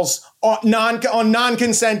balls on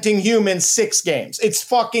non-consenting humans, 6 games. It's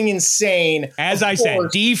fucking insane. As I said,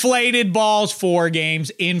 deflated balls, 4 games.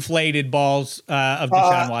 Inflated balls of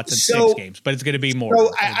Deshaun Watson, 6 games. But it's going to be more. So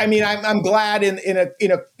I'm glad in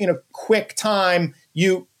a quick time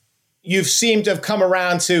you've seemed to have come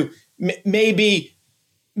around to maybe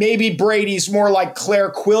Brady's more like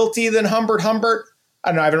Claire Quilty than Humbert.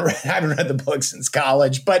 I don't know. I haven't read the book since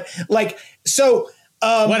college, but what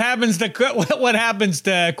happens to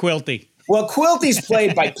Quilty? Well, Quilty's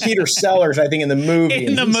played by Peter Sellers, I think, in the movie.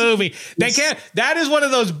 That is one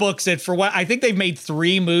of those books that I think they've made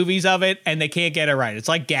 3 movies of it and they can't get it right. It's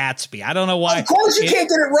like Gatsby. I don't know why. Of course you can't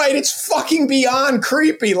get it right. It's fucking beyond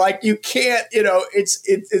creepy. Like you can't,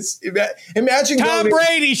 it's imagine Tom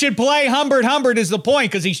Brady should play Humbert. Humbert is the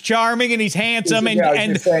point because he's charming and he's handsome and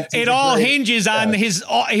it all hinges on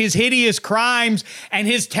his hideous crimes and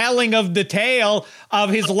his telling of the tale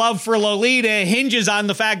of his love for Lolita hinges on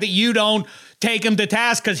the fact that you don't take him to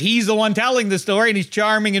task because he's the one telling the story and he's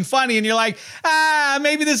charming and funny. And you're like,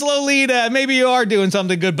 maybe this Lolita, maybe you are doing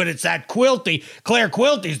something good, but it's that Quilty. Claire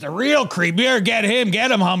Quilty's the real creep. You better get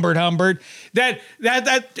him, Humbert. That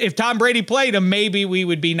if Tom Brady played him, maybe we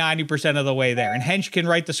would be 90% of the way there. And Hench can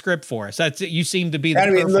write the script for us. You seem to be the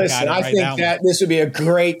perfect guy to write I think that this would be a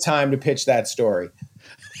great time to pitch that story.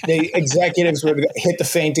 The executives would hit the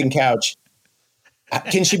fainting couch.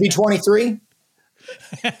 Can she be 23?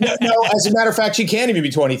 No, as a matter of fact, she can't even be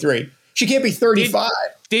 23. She can't be 35.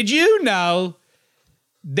 Did you know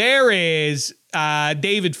there is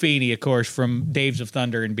David Feeney, of course, from Daves of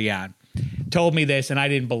Thunder and Beyond, told me this, and I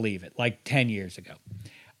didn't believe it, like 10 years ago.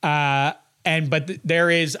 But there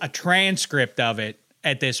is a transcript of it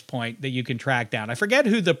at this point that you can track down. I forget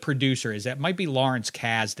who the producer is. That might be Lawrence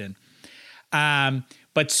Kasdan.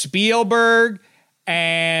 But Spielberg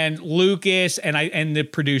and Lucas and the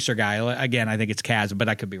producer guy, again, I think it's Kaz, but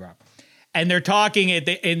I could be wrong. And they're talking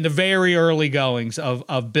in the very early goings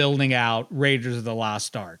of building out Raiders of the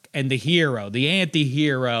Lost Ark and the hero, the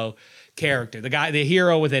anti-hero character, the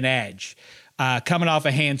hero with an edge, coming off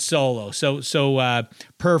of Han Solo. So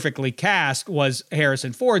perfectly cast was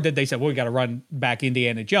Harrison Ford that they said, well, we got to run back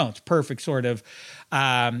Indiana Jones. Perfect sort of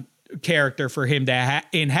character for him to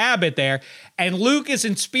inhabit there. And Lucas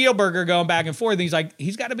and Spielberg are going back and forth. And he's like,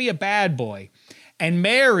 he's got to be a bad boy. And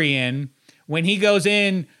Marion, when he goes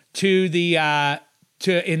in to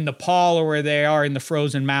in Nepal or where they are in the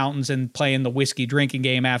frozen mountains and playing the whiskey drinking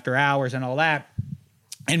game after hours and all that,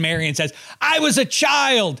 and Marion says, I was a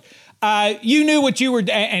child. You knew what you were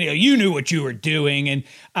and you knew what you were doing. And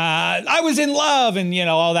I was in love and,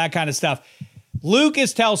 all that kind of stuff.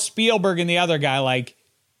 Lucas tells Spielberg and the other guy, like,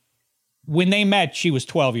 when they met, she was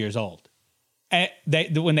 12 years old. And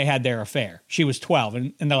when they had their affair, she was 12.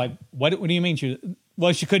 And they're like, what do you mean? She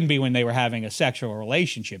couldn't be when they were having a sexual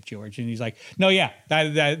relationship, George. And he's like, no, yeah,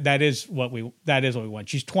 that is what we want.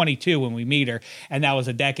 She's 22 when we meet her. And that was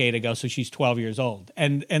a decade ago. So she's 12 years old.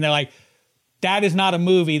 And they're like, that is not a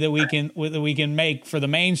movie that we can make for the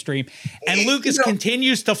mainstream. And Lucas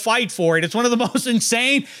continues to fight for it. It's one of the most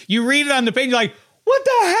insane. You read it on the page, you're like, what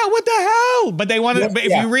the hell? But they want to.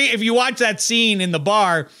 If you watch that scene in the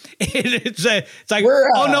bar, it's like,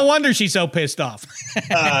 no wonder she's so pissed off.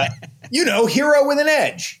 Hero with an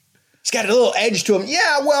edge. He's got a little edge to him.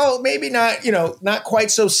 Yeah, well, maybe not. Not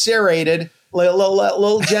quite so serrated. A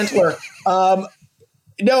little gentler.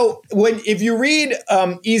 If you read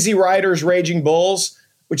Easy Riders, Raging Bulls,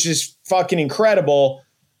 which is fucking incredible,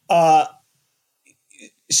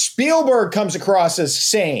 Spielberg comes across as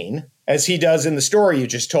sane, as he does in the story you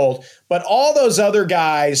just told. But all those other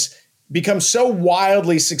guys become so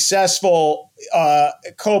wildly successful.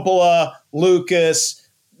 Coppola, Lucas,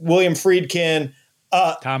 William Friedkin,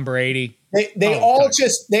 Tom Brady. They all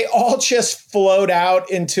just float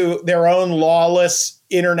out into their own lawless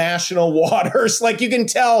international waters. Like you can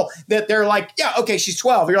tell that they're like, yeah, okay, she's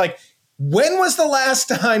 12. You're like, when was the last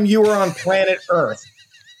time you were on planet Earth?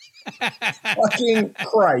 Fucking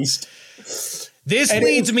Christ. This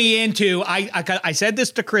leads me into I said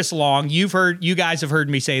this to Chris Long. You guys have heard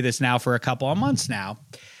me say this now for a couple of months now,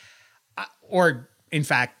 or in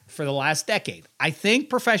fact for the last decade. I think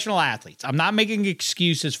professional athletes, I'm not making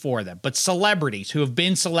excuses for them, but celebrities who have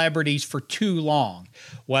been celebrities for too long,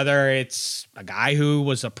 whether it's a guy who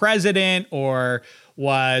was a president or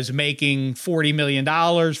was making $40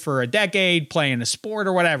 million for a decade playing a sport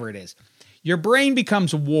or whatever it is, your brain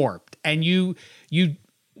becomes warped, and you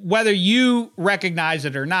whether you recognize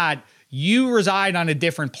it or not, you reside on a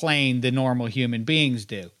different plane than normal human beings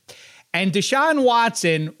do. And Deshaun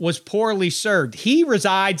Watson was poorly served. He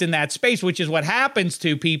resides in that space, which is what happens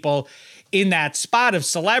to people in that spot of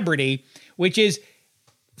celebrity, which is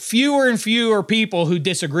fewer and fewer people who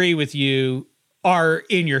disagree with you are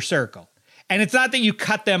in your circle. And it's not that you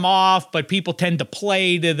cut them off, but people tend to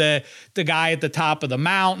play to the guy at the top of the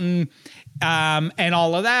mountain and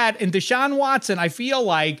all of that. And Deshaun Watson, I feel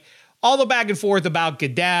like all the back and forth about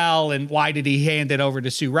Goodell and why did he hand it over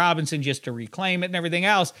to Sue Robinson just to reclaim it and everything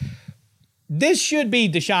else. This should be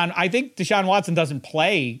Deshaun. I think Deshaun Watson doesn't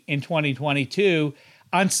play in 2022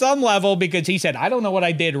 on some level because he said, I don't know what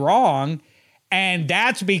I did wrong. And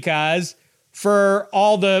that's because for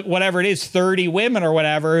all the, whatever it is, 30 women or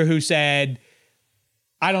whatever who said,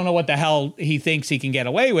 I don't know what the hell he thinks he can get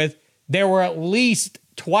away with. There were at least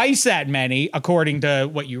twice that many, according to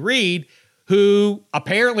what you read, who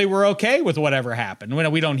apparently were okay with whatever happened.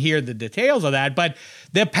 We don't hear the details of that, but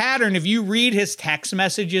the pattern, if you read his text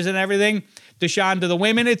messages and everything, Deshaun to the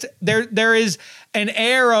women, it's there is an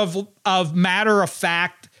air of matter of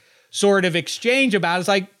fact sort of exchange about it. It's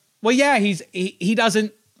like, well, yeah, he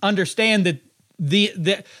doesn't understand that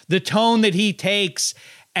the tone that he takes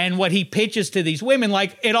and what he pitches to these women,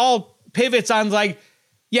 like it all pivots on like,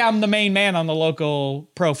 yeah, I'm the main man on the local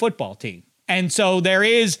pro football team. And so there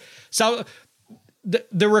is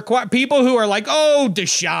the people who are like, oh,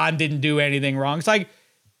 Deshaun didn't do anything wrong. It's like,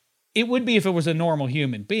 it would be if it was a normal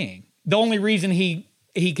human being. The only reason he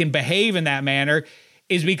can behave in that manner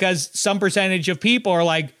is because some percentage of people are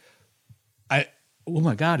like, oh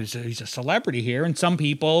my God, he's a celebrity here. And some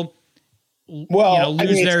people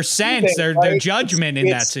lose their sense, their judgment in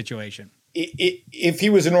that situation. If he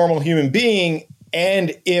was a normal human being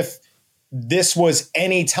and if this was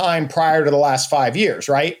any time prior to the last 5 years,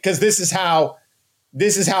 right? Because this is how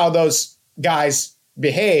those guys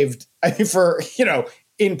behaved for,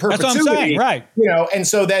 in perpetuity. That's what I'm saying, right. And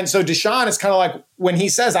so Deshaun is kind of like, when he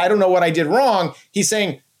says, I don't know what I did wrong, he's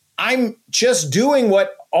saying, I'm just doing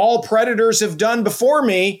what all predators have done before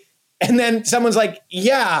me. And then someone's like,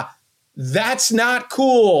 yeah, that's not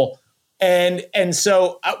cool. And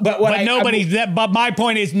so, but my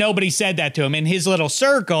point is nobody said that to him. In his little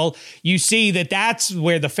circle, you see that's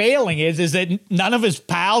where the failing is that none of his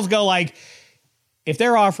pals go like, if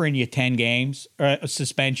they're offering you 10 games or a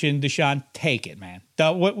suspension, Deshaun, take it, man.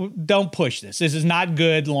 Don't push this. This is not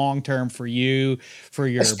good long-term for you, for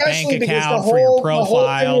your especially bank account, for your profile. The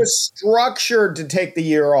whole thing was structured to take the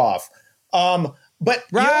year off. But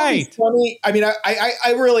right. Funny. I mean,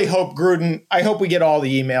 I really hope Gruden. I hope we get all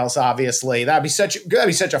the emails. Obviously, that'd be such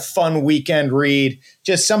a fun weekend read.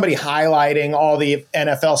 Just somebody highlighting all the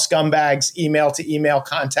NFL scumbags, email to email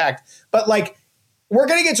contact. But like, we're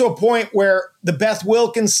going to get to a point where the Beth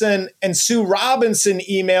Wilkinson and Sue Robinson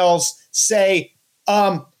emails say,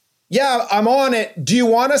 "Yeah, I'm on it. Do you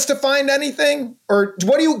want us to find anything, or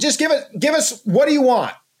what do you just give us? What do you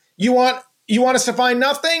want? You want us to find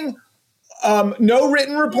nothing?" No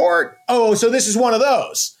written report. Oh, so this is one of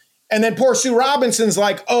those. And then poor Sue Robinson's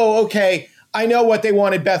like, oh, okay, I know what they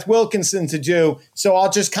wanted Beth Wilkinson to do. So I'll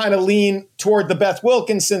just kind of lean toward the Beth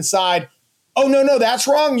Wilkinson side. Oh, no, that's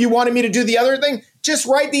wrong. You wanted me to do the other thing? Just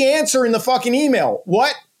write the answer in the fucking email.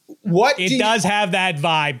 What? It does have that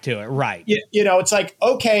vibe to it. Right. It's like,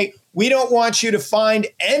 okay, we don't want you to find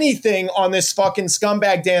anything on this fucking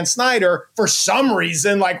scumbag Dan Snyder for some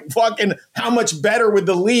reason. Like, fucking how much better would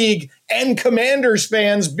the league and Commanders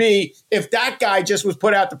fans be if that guy just was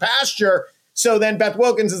put out to pasture? So then Beth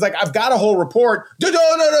Wilkins is like, I've got a whole report. No,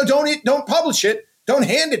 don't publish it. Don't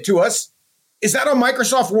hand it to us. Is that on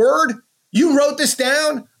Microsoft Word? You wrote this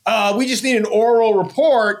down? We just need an oral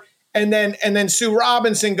report. And then Sue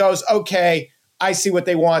Robinson goes, okay, I see what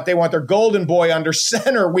they want. They want their golden boy under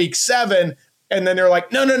center week 7. And then they're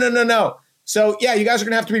like, no. So, yeah, you guys are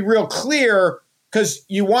going to have to be real clear because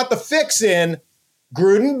you want the fix in.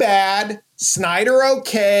 Gruden bad, Snyder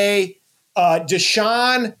okay,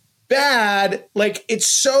 Deshaun bad. Like, it's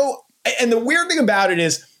so – and the weird thing about it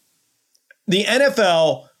is the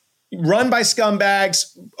NFL run by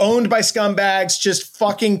scumbags, owned by scumbags, just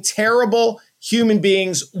fucking terrible human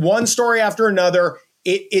beings, one story after another.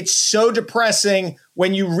 It's so depressing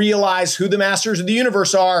when you realize who the masters of the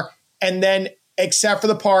universe are, and then, except for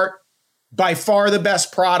the part, by far the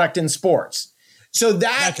best product in sports. So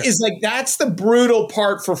that's the brutal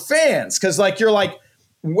part for fans. Cause like, you're like,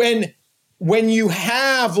 when you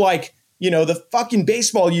have like, the fucking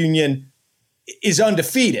baseball union is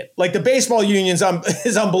undefeated. Like the baseball union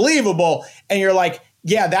is unbelievable. And you're like,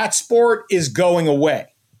 yeah, that sport is going away.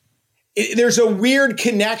 There's a weird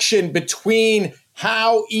connection between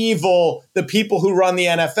how evil the people who run the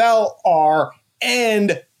NFL are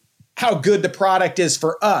and how good the product is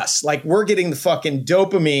for us. Like, we're getting the fucking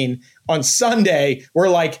dopamine on Sunday. We're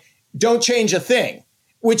like, don't change a thing,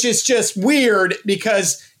 which is just weird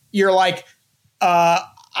because you're like,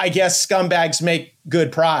 I guess scumbags make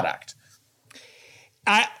good product.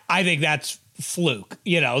 I think that's fluke,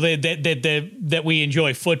 that we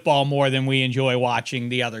enjoy football more than we enjoy watching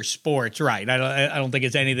the other sports. Right. I don't think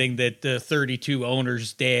it's anything that the 32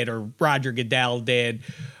 owners did or Roger Goodell did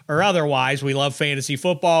or otherwise. We love fantasy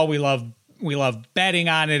football. We love betting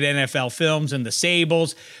on it. NFL Films and the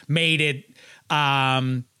Sables made it,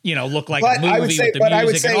 look like a movie with the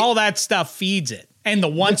music, and all that stuff feeds it. And the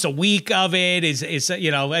once a week of it is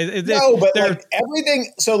no, but like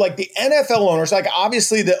everything. So like the NFL owners, like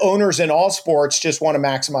obviously the owners in all sports just want to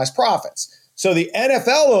maximize profits. So the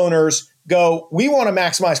NFL owners go, we want to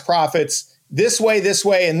maximize profits this way,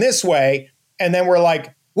 and this way. And then we're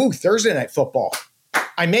like, ooh, Thursday night football.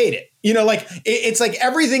 I made it. It's like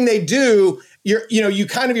everything they do,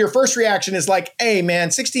 your first reaction is like, hey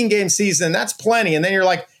man, 16 game season, that's plenty. And then you're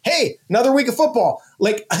like, hey, another week of football,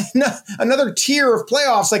 like another tier of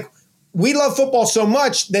playoffs. Like, we love football so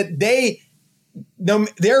much that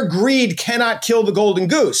their greed cannot kill the golden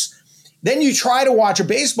goose. Then you try to watch a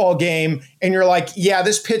baseball game and you're like, yeah,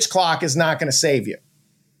 this pitch clock is not going to save you.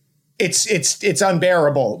 It's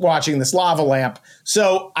unbearable watching this lava lamp.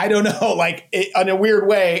 So I don't know, in a weird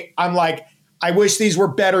way, I'm like, I wish these were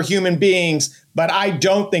better human beings, but I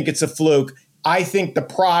don't think it's a fluke. I think the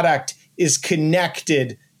product is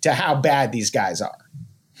connected to how bad these guys are.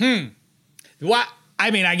 What? I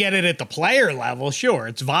mean, I get it at the player level. Sure,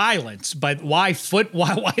 it's violence, but why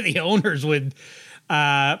the owners would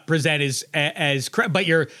present as but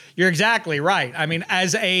you're exactly right. I mean,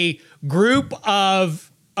 as a group of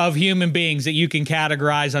human beings that you can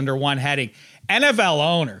categorize under one heading, NFL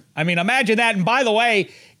owner. I mean, imagine that. And by the way,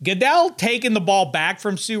 Goodell taking the ball back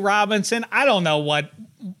from Sue Robinson. I don't know what.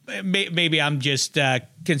 Maybe I'm just a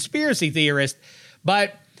conspiracy theorist,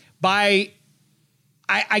 but I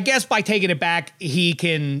guess by taking it back, he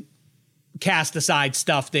can cast aside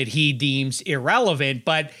stuff that he deems irrelevant.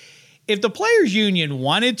 But if the players union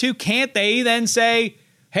wanted to, can't they then say,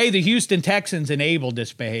 hey, the Houston Texans enabled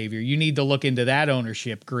this behavior. You need to look into that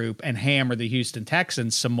ownership group and hammer the Houston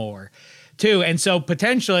Texans some more too. And so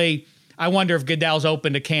potentially, I wonder if Goodell's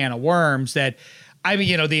opened a can of worms that,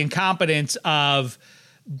 the incompetence of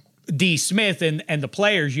D. Smith and the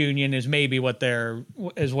players union is maybe what they're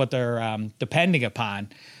depending upon.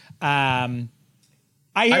 I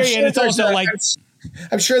hear you. And it's also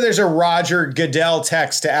I'm sure there's a Roger Goodell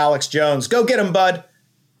text to Alex Jones. Go get him, bud.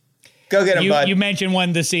 Go get him, bud. You mentioned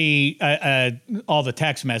wanting to see all the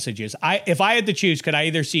text messages. If I had to choose, could I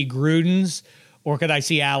either see Gruden's or could I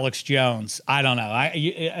see Alex Jones? I don't know.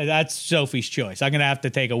 That's Sophie's choice. I'm going to have to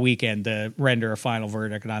take a weekend to render a final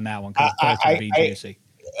verdict on that one because it's going to be juicy.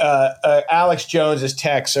 Alex Jones's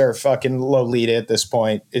texts are fucking Lolita at this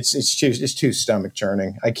point. It's too stomach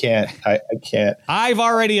churning. I can't. I've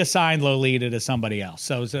already assigned Lolita to somebody else,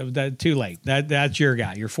 so too late. That's your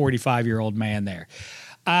guy. Your 45-year-old man there.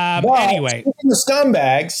 Anyway, speaking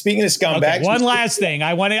of scumbags, okay, one last thing.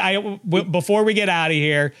 Before we get out of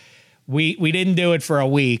here, we didn't do it for a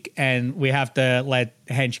week, and we have to let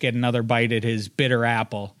Hench get another bite at his bitter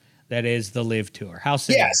apple. That is the Live Tour. How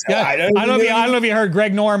soon? Yes. I don't know if you heard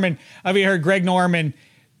Greg Norman. Greg Norman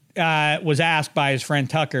was asked by his friend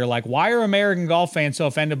Tucker, like, why are American golf fans so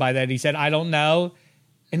offended by that? He said, I don't know,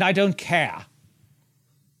 and I don't care.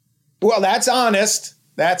 Well, that's honest.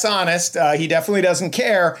 He definitely doesn't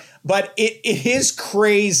care, but it is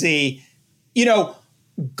crazy.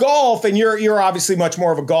 Golf, and you're obviously much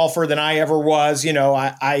more of a golfer than I ever was.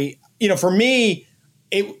 For me,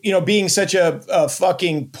 being such a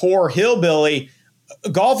fucking poor hillbilly,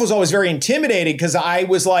 golf was always very intimidating because I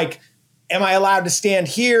was like, am I allowed to stand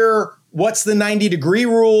here? What's the 90-degree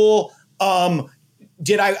rule? I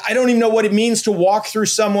don't even know what it means to walk through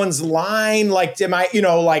someone's line. Like,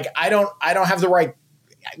 I don't have the right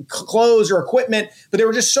clothes or equipment, but there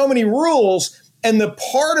were just so many rules. And the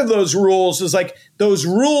part of those rules is like those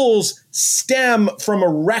rules stem from a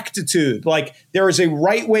rectitude. Like, there is a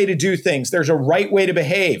right way to do things. There's a right way to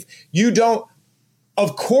behave.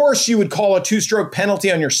 Of course you would call a 2-stroke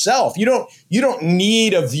penalty on yourself. You don't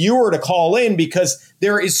need a viewer to call in because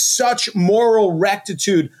there is such moral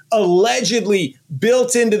rectitude allegedly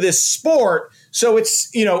built into this sport. So it's,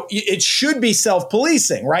 it should be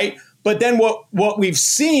self-policing, right? But then what we've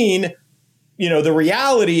seen, the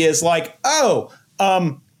reality is like, a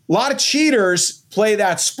lot of cheaters play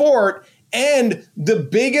that sport, and the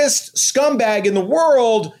biggest scumbag in the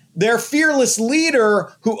world their fearless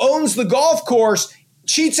leader who owns the golf course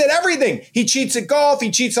cheats at everything. He cheats at golf.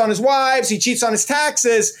 He cheats on his wives. He cheats on his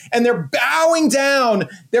taxes. And they're bowing down.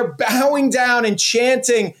 They're bowing down and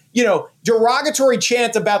chanting, derogatory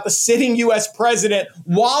chant about the sitting U.S. president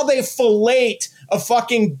while they fillet a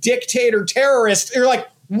fucking dictator terrorist. You're like,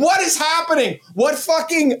 what is happening? What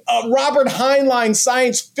fucking Robert Heinlein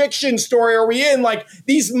science fiction story are we in? Like,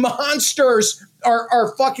 these monsters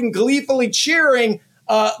are fucking gleefully cheering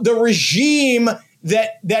the regime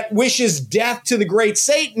that wishes death to the great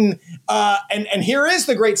Satan. And here is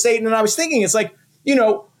the great Satan. And I was thinking, it's like,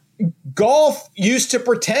 golf used to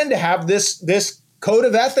pretend to have this code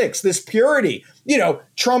of ethics, this purity.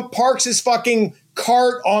 Trump parks his fucking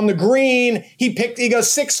cart on the green. He goes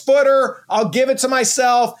 6-footer. I'll give it to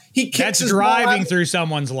myself. He kicks his driving through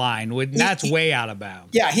someone's line. That's way out of bounds.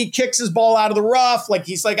 Yeah, he kicks his ball out of the rough. Like,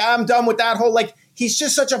 he's like, I'm done with that whole, like, he's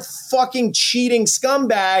just such a fucking cheating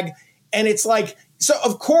scumbag. And it's like, so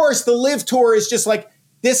of course the Live Tour is just like,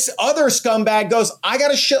 this other scumbag goes, I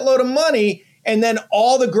got a shitload of money. And then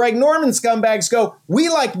all the Greg Norman scumbags go, we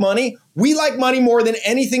like money. We like money more than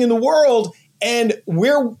anything in the world. And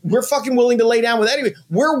we're fucking willing to lay down with anybody.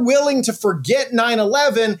 We're willing to forget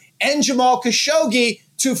 9/11 and Jamal Khashoggi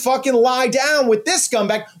to fucking lie down with this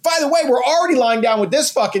scumbag. By the way, we're already lying down with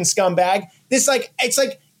this fucking scumbag.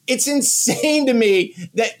 It's insane to me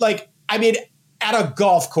that, like, I mean, at a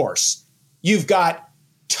golf course, you've got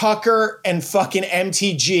Tucker and fucking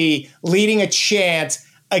MTG leading a chant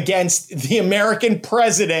against the American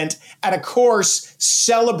president at a course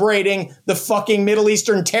celebrating the fucking Middle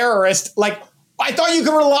Eastern terrorist. Like, I thought you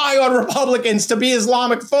could rely on Republicans to be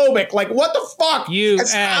Islamic phobic. Like, what the fuck?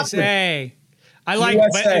 USA. I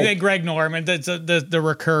like Greg Norman. The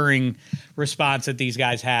recurring response that these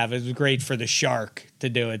guys have is great for the shark to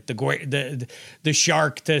do it. The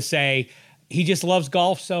shark to say he just loves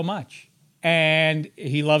golf so much and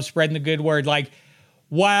he loves spreading the good word. Like,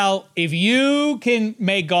 well, if you can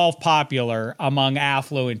make golf popular among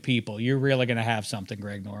affluent people, you're really going to have something,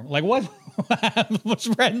 Greg Norman. Like, what?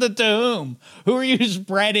 Spreading it to whom? Who are you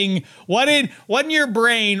spreading? What in your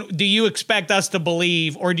brain do you expect us to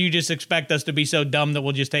believe, or do you just expect us to be so dumb that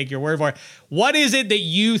we'll just take your word for it? What is it that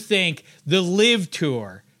you think the Live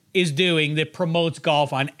Tour is doing that promotes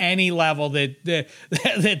golf on any level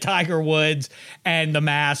that Tiger Woods and the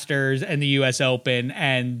Masters and the U.S. Open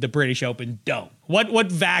and the British Open don't?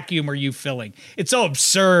 What vacuum are you filling? It's so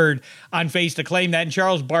absurd on face to claim that. And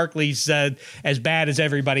Charles Barkley's as bad as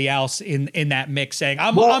everybody else in that mix, saying,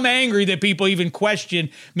 I'm angry that people even question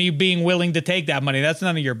me being willing to take that money. That's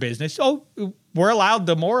none of your business. So we're allowed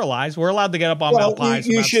to moralize. We're allowed to get up on Mount Pies.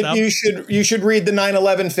 You should read the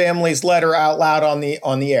 9/11 family's letter out loud on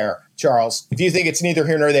the air, Charles. If you think it's neither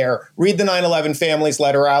here nor there, read the 9/11 family's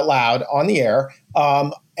letter out loud on the air,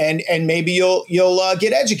 and maybe you'll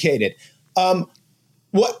get educated.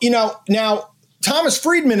 Now Thomas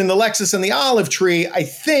Friedman in the Lexus and the Olive Tree, I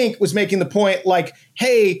think, was making the point like,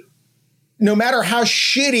 hey, no matter how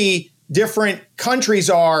shitty different countries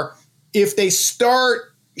are, if they start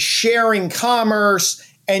sharing commerce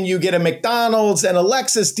and you get a McDonald's and a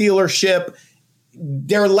Lexus dealership,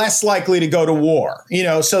 they're less likely to go to war,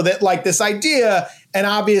 so that, like, this idea, and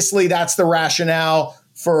obviously that's the rationale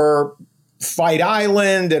for Fight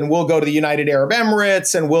Island, and we'll go to the United Arab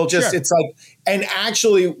Emirates, and we'll just, It's like, and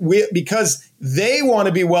actually because they want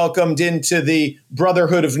to be welcomed into the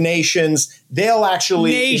Brotherhood of Nations, they'll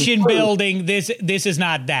actually nation building. This is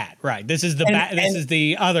not that, right? This is this is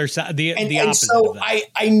the other side, the opposite. And so of that.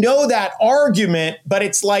 I know that argument, but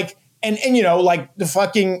it's like, and like the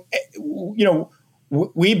fucking,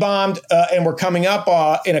 we bombed, and we're coming up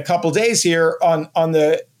in a couple days here on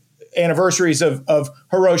the anniversaries of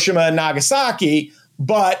Hiroshima and Nagasaki,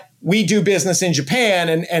 but we do business in Japan,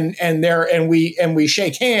 and we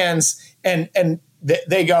shake hands, and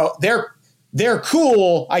they go, they're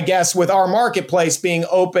cool, I guess, with our marketplace being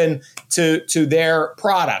open to their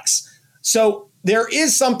products. So there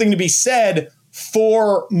is something to be said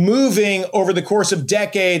for moving over the course of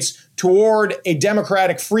decades toward a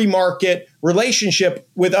democratic free market relationship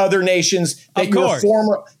with other nations that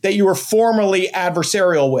you were formerly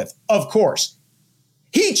adversarial with. Of course.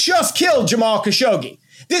 He just killed Jamal Khashoggi.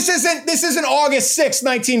 This isn't August 6th,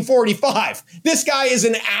 1945. This guy is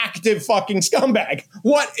an active fucking scumbag.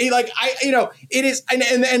 It is,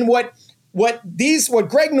 and what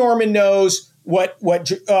Greg Norman knows, what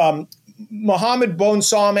Mohammed Bon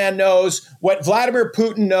Salman knows, what Vladimir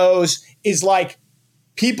Putin knows is, like,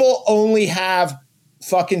 people only have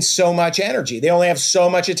fucking so much energy. They only have so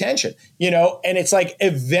much attention, and it's like,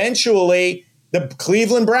 eventually the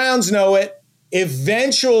Cleveland Browns know it.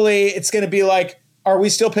 Eventually it's going to be like, Are we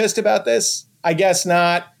still pissed about this? I guess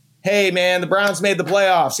not. Hey, man, the Browns made the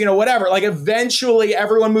playoffs, whatever. Like, eventually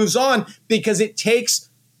everyone moves on because it takes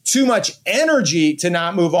too much energy to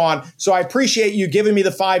not move on. So I appreciate you giving me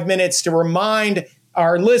the 5 minutes to remind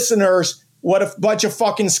our listeners what a bunch of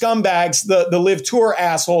fucking scumbags the Live Tour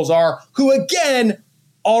assholes are, who, again,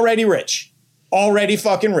 already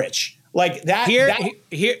fucking rich. Like that.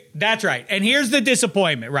 Here, that's right. And here's the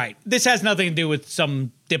disappointment, right? This has nothing to do with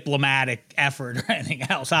some diplomatic effort or anything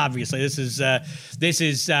else. Obviously, this is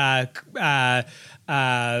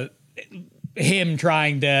him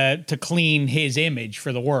trying to clean his image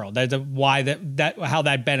for the world. That's why that how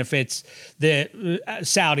that benefits the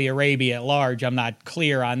Saudi Arabia at large. I'm not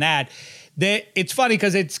clear on that. It's funny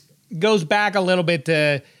because it goes back a little bit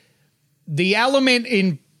to the element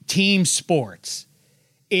in team sports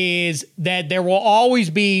is that there will always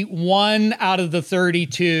be one out of the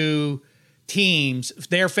 32 teams,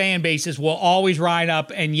 their fan bases will always ride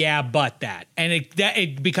up and but that. And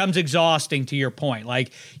it becomes exhausting, to your point.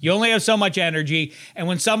 Like, you only have so much energy. And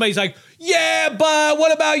when somebody's like, yeah, but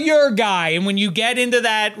what about your guy? And when you get into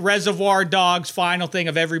that Reservoir Dogs final thing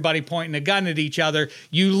of everybody pointing a gun at each other,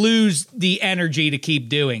 you lose the energy to keep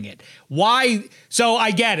doing it. Why? So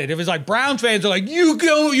I get it. If it's like Browns fans are like,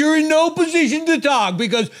 you're in no position to talk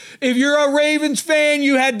because if you're a Ravens fan,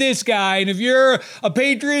 you had this guy. And if you're a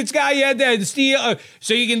Patriots guy, you had that.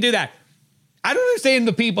 So you can do that. I don't understand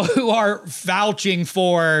the people who are vouching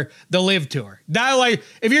for the Live Tour. Now, like,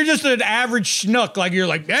 if you're just an average schnook, like, you're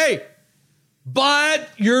like, hey, but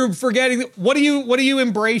you're forgetting what are you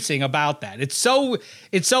embracing about that? It's soulless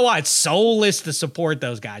to support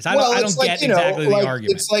those guys. I don't get exactly the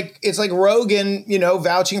argument. It's like Rogan,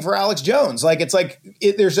 vouching for Alex Jones. Like, it's like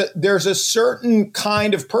there's a certain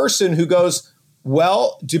kind of person who goes,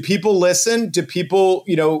 well, do people listen? Do people,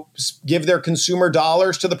 give their consumer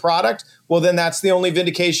dollars to the product? Well, then that's the only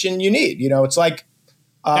vindication you need. It's like,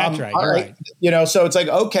 that's right. You're right. So it's like,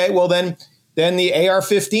 okay, well then the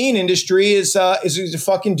AR-15 industry is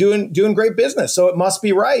fucking doing great business. So it must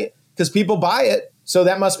be right because people buy it. So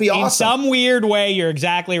that must be awesome. In some weird way, you're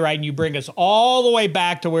exactly right. And you bring us all the way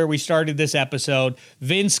back to where we started this episode.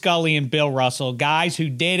 Vin Scully and Bill Russell, guys who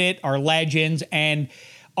did it, are legends and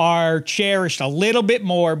are cherished a little bit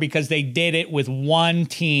more because they did it with one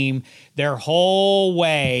team their whole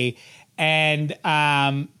way. And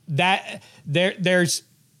that there's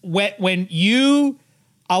when you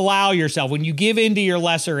allow yourself, when you give into your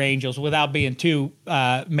lesser angels without being too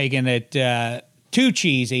making it too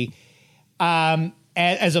cheesy,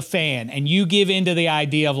 as a fan, and you give into the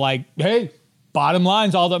idea of like, hey, bottom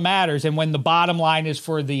line's all that matters. And when the bottom line is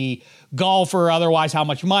for the golfer, otherwise how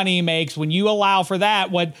much money he makes, when you allow for that,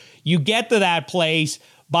 what you get to that place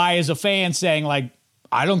by as a fan saying like,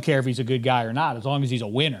 I don't care if he's a good guy or not, as long as he's a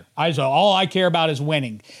winner. All I care about is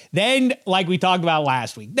winning. Then, like we talked about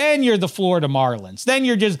last week, then you're the Florida Marlins. Then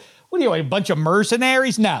you're just, what are you, a bunch of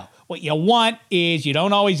mercenaries? No. What you want is, you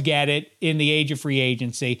don't always get it in the age of free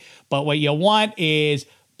agency, but what you want is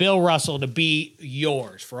Bill Russell to be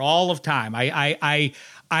yours for all of time. I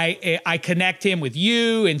connect him with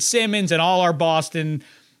you and Simmons and all our Boston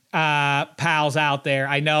pals out there.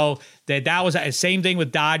 I know that was the same thing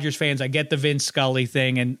with Dodgers fans. I get the Vin Scully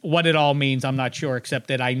thing, and what it all means, I'm not sure, except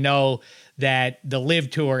that I know that the Live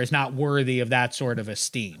Tour is not worthy of that sort of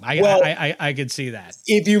esteem. I could see that.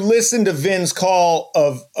 If you listen to Vin's call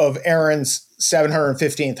of Aaron's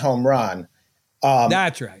 715th home run,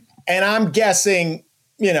 that's right. And I'm guessing,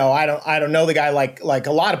 I don't know the guy like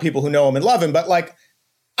a lot of people who know him and love him, but like,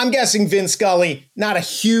 I'm guessing Vin Scully, not a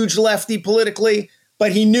huge lefty politically,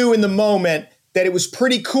 but he knew in the moment that it was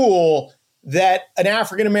pretty cool that an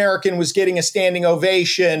African-American was getting a standing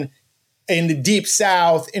ovation in the Deep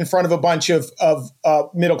South in front of a bunch of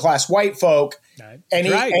middle-class white folk. And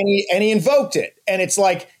he invoked it. And it's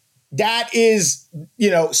like, that is,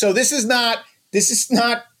 so this is not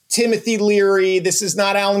Timothy Leary. This is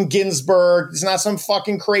not Allen Ginsberg. This is not some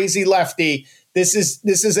fucking crazy lefty. This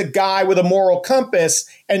is a guy with a moral compass.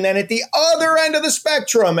 And then at the other end of the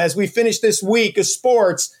spectrum, as we finish this week of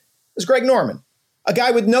sports, is Greg Norman, a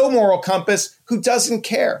guy with no moral compass who doesn't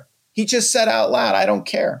care. He just said out loud, I don't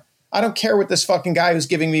care. I don't care what this fucking guy who's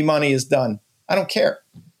giving me money has done. I don't care.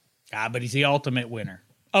 But he's the ultimate winner.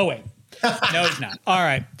 Oh, wait. No, he's not. All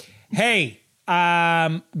right. Hey,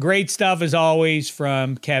 Great stuff as always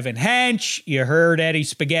from Kevin Hench. You heard Eddie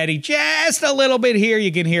Spaghetti just a little bit here.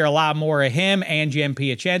 You can hear a lot more of him and Jen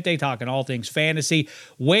Piacente talking all things fantasy.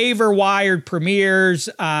 Waiver Wired premieres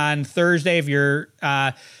on Thursday. If you're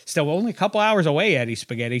still only a couple hours away, Eddie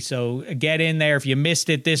Spaghetti, so get in there. If you missed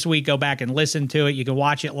it this week, go back and listen to it. You can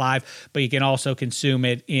watch it live, but you can also consume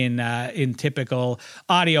it in typical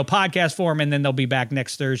audio podcast form, and then they'll be back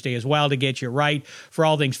next Thursday as well to get you right for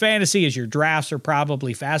all things fantasy as your drafts are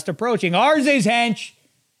probably fast approaching. Ours is, Hench.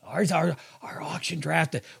 Ours, our auction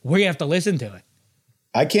draft. We have to listen to it.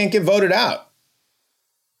 I can't get voted out.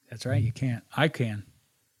 That's right. You can't. I can.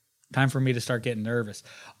 Time for me to start getting nervous.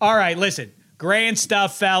 All right, listen. Grand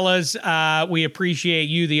stuff, fellas. We appreciate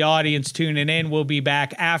you, the audience, tuning in. We'll be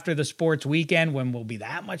back after the sports weekend when we'll be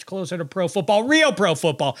that much closer to pro football, real pro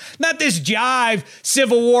football, not this jive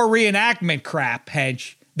Civil War reenactment crap,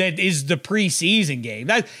 Hench. That is the preseason game.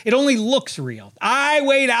 It only looks real. I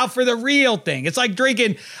wait out for the real thing. It's like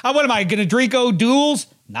drinking. What am I going to drink? O'Doul's?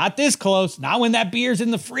 Not this close. Not when that beer's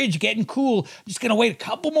in the fridge getting cool. I'm just going to wait a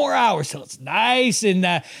couple more hours till it's nice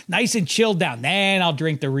and chilled down. Then I'll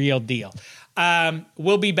drink the real deal.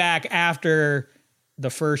 We'll be back after the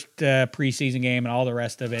first preseason game and all the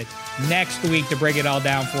rest of it next week to break it all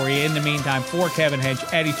down for you. In the meantime, for Kevin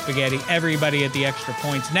Hench, Eddie Spaghetti, everybody at the Extra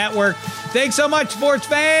Points Network, thanks so much, sports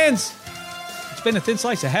fans. It's been a thin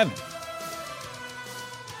slice of heaven.